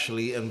can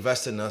actually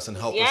invest in us and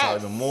help us Yes. out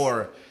even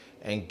more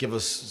and give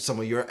us some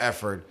of your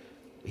effort,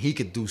 he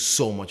could do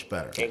so much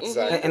better.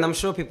 Exactly. And I'm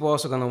sure people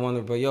also gonna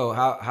wonder, but yo,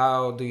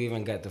 how do you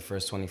even get the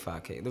first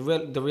 25K?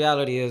 The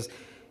reality is,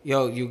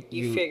 yo,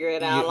 you figure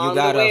it out along you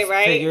the gotta way,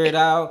 right? figure it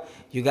out.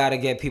 You gotta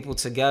get people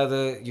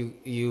together.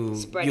 You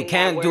Spreading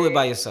can't that do it word.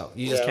 by yourself.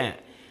 You just Yeah. can't.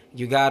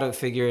 You gotta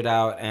figure it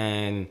out,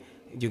 and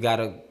you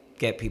gotta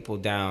get people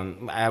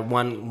down at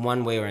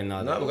one way or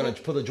another. Now we're gonna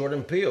put the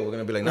Jordan Peele. We're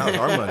gonna be like, now it's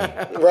our money.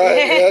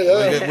 Right.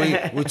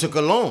 Yeah. we took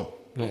a loan.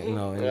 You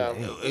know, Yeah.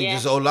 and- It's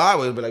just all lie.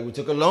 We'd be like, we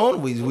took a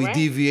loan. We Right.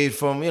 deviate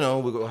from, you know,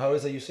 we go, how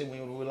is that you say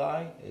when we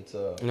lie? It's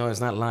no, it's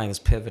not lying. It's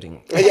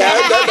pivoting. Yeah,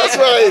 that's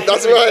right.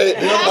 That's right.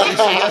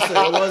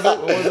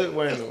 what was it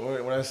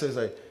when I said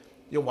like,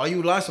 yo, why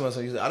you lie so much?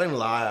 You said, I didn't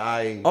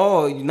lie.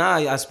 Oh, nah,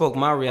 I spoke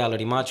my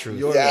reality, my truth.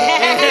 Your, Yeah.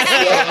 That's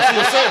what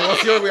you're saying.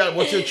 What's your reality?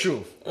 What's your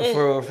truth?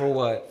 For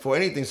what? For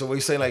anything. So we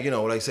say like, you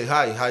know, like say,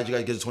 hi, how did you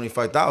guys get the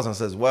 25,000?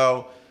 Says,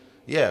 well,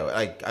 yeah,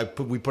 like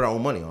we put our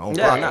own money, our own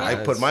Yeah, pocket. nah, I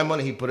put my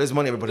money, he put his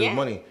money, everybody Yeah. his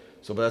money.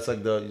 So, but that's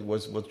like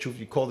what truth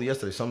you called it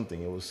yesterday.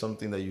 Something. It was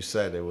something that you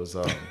said. It was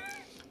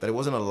that it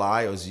wasn't a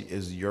lie. It was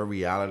is your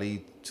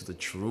reality to the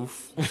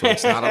truth. So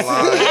it's not a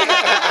lie.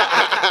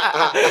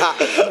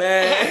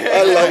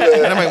 I love it.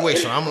 And I'm like, wait,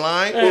 so I'm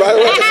lying?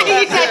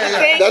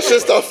 Right. That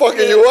shit start fucking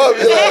you up.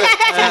 You're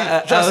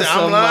like, That was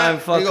some mind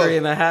fuckery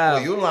and a half.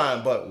 Well, you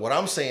lying, but what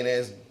I'm saying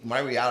is my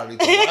reality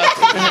to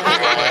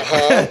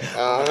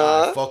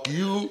fuck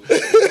you.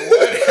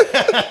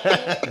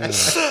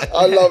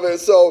 I love it.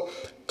 So,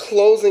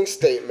 closing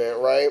statement,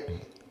 right?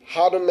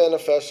 How to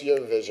manifest your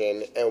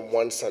vision in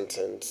one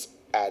sentence,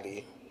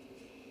 Addie.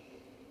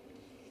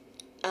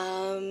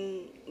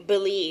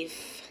 Believe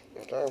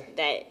Okay.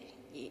 that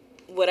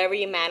whatever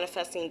you're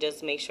manifesting,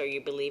 just make sure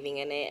you're believing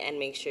in it and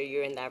make sure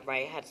you're in that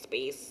right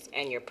headspace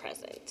and you're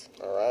present.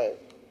 All right.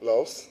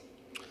 Los?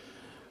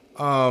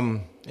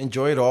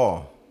 Enjoy it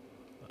all.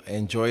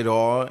 Enjoy it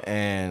all,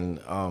 and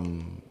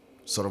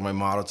sort of my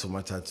motto to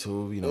my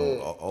tattoo, you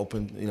know,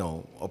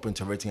 open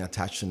to everything,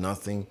 attached to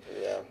nothing.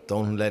 Yeah.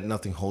 Don't let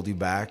nothing hold you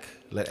back.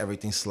 Let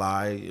everything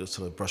slide. You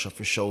sort of brush off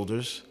your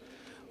shoulders,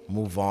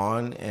 move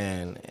on,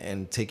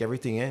 and take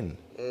everything in.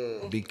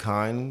 Be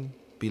kind,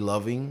 be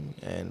loving,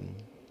 and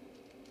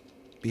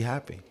be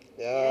happy.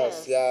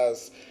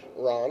 Yes.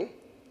 Ron?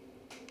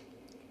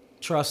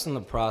 Trust in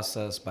the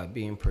process by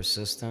being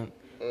persistent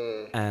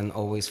and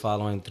always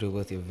following through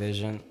with your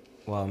vision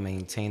while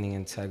maintaining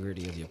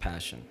integrity of your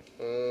passion.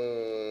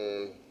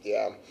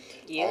 Yeah.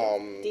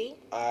 You, D?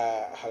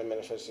 How to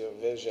manifest your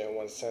vision in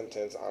one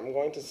sentence. I'm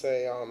going to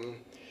say,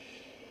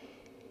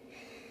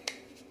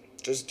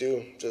 just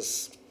do.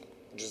 Just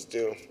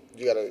do.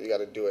 You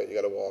gotta do it. You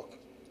gotta walk.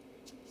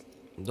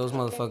 Those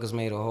motherfuckers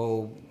made a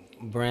whole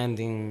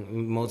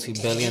branding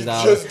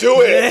multi-billion-dollar Just do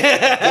it.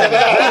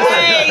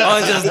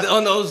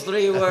 on those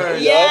 3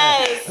 words.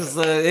 Yes.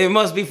 So it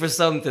must be for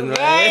something, right?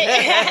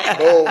 Right?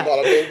 Boom,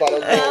 bada bing, bada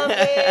boom. Love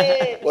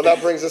it. Well,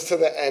 that brings us to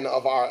the end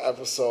of our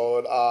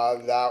episode.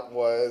 That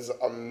was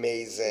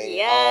amazing.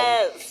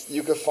 Yes.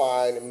 You can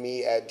find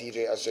me at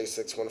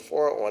DJSJ614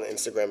 on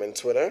Instagram and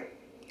Twitter.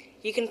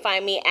 You can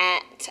find me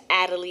at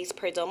Adelise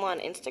Perdomo on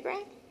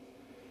Instagram.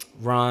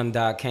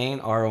 Ron.Kane,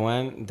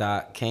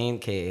 RON.Kane,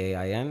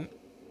 Kain.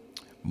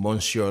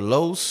 Monsieur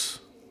Los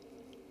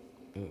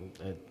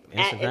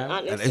Instagram.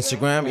 On at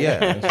Instagram,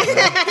 yeah. And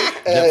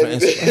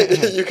Definitely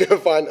Instagram. you can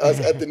find us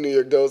at the New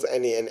York Dose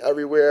any and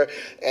everywhere.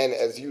 And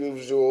as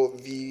usual,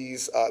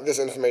 this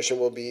information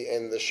will be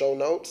in the show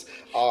notes.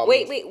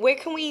 Wait. Where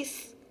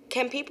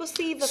can people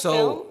see the film?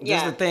 So this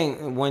is the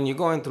thing: when you're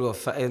going through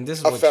and this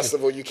is A what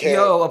festival, you can't.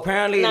 Yo,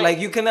 apparently, Nice. like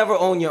you can never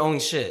own your own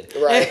shit.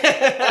 Right.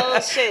 Oh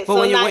shit! But So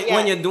when not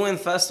when yet. you're doing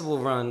festival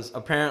runs,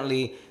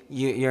 apparently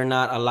you're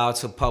not allowed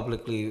to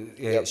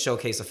publicly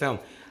showcase a film.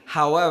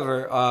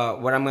 However,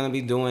 what I'm going to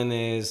be doing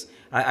is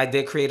I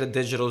did create a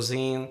digital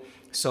zine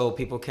so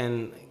people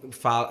can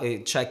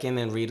check in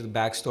and read the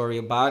backstory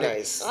about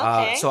Nice. it.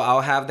 Okay. So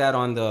I'll have that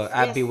on the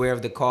at Yes. Beware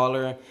of the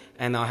Caller,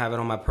 and I'll have it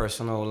on my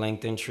personal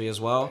LinkedIn tree as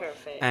well. Perfect.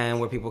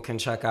 And where people can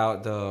check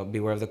out the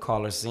Beware of the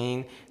Caller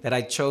zine that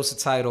I chose to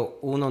title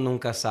Uno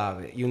Nunca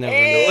Sabe. You never know.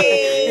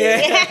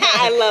 Hey.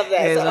 I love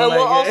that. Yes, So, I'm and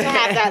we'll like- also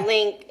have that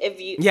link if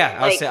you. Yeah,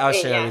 I'll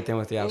share yeah. everything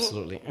with you,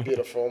 absolutely.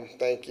 Beautiful.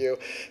 Thank you.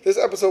 This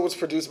episode was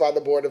produced by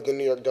the board of the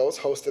New York Dose,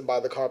 hosted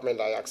by the Carbon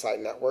Dioxide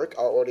Network.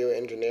 Our audio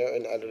engineer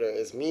and editor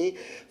is me.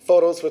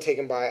 Photos were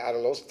taken by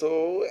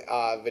Adelosto.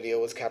 Video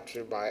was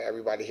captured by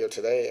everybody here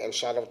today. And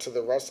shout out to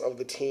the rest of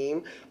the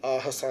team,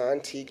 Hassan,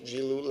 Teek,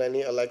 Jilu,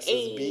 Lenny, Alexis,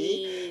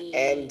 B.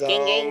 And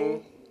Gang,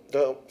 gang.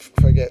 don't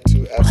forget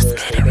to ever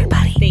stay dope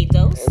Stay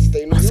dose. and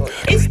stay New York.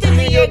 It's the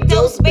New York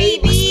Dose,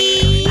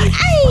 baby.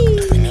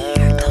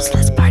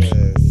 Let's party.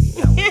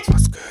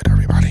 What's good,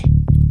 everybody?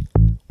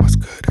 What's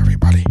good,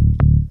 everybody?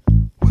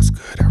 What's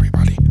good,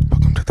 everybody?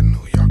 Welcome to the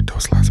New York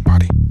Dose. Let's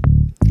party.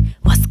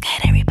 What's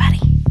good, everybody?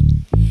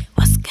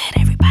 What's good,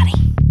 everybody?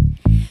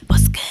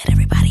 What's good,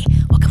 everybody?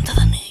 Welcome to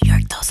the New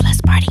York Dose.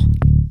 Let's party.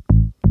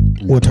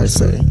 What I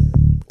say?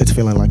 It's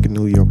feeling like a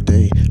New York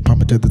day.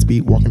 Pumping to this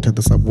beat, walking to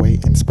the subway,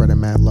 and spreading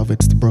mad love.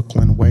 It's the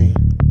Brooklyn way.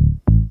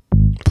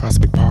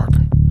 Prospect Park.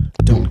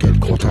 Don't get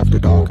caught after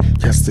dark.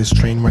 Yes, this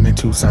train running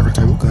to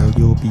Saratoga.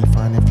 You'll be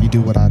fine if you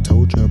do what I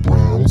told you.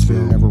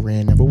 Brownsville never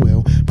ran, never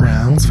will.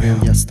 Brownsville,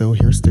 yes, still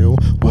here, still.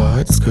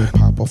 What's good?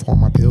 Pop off on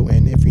my pill,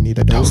 and if you need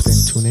a dose, then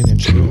tune in and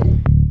chill.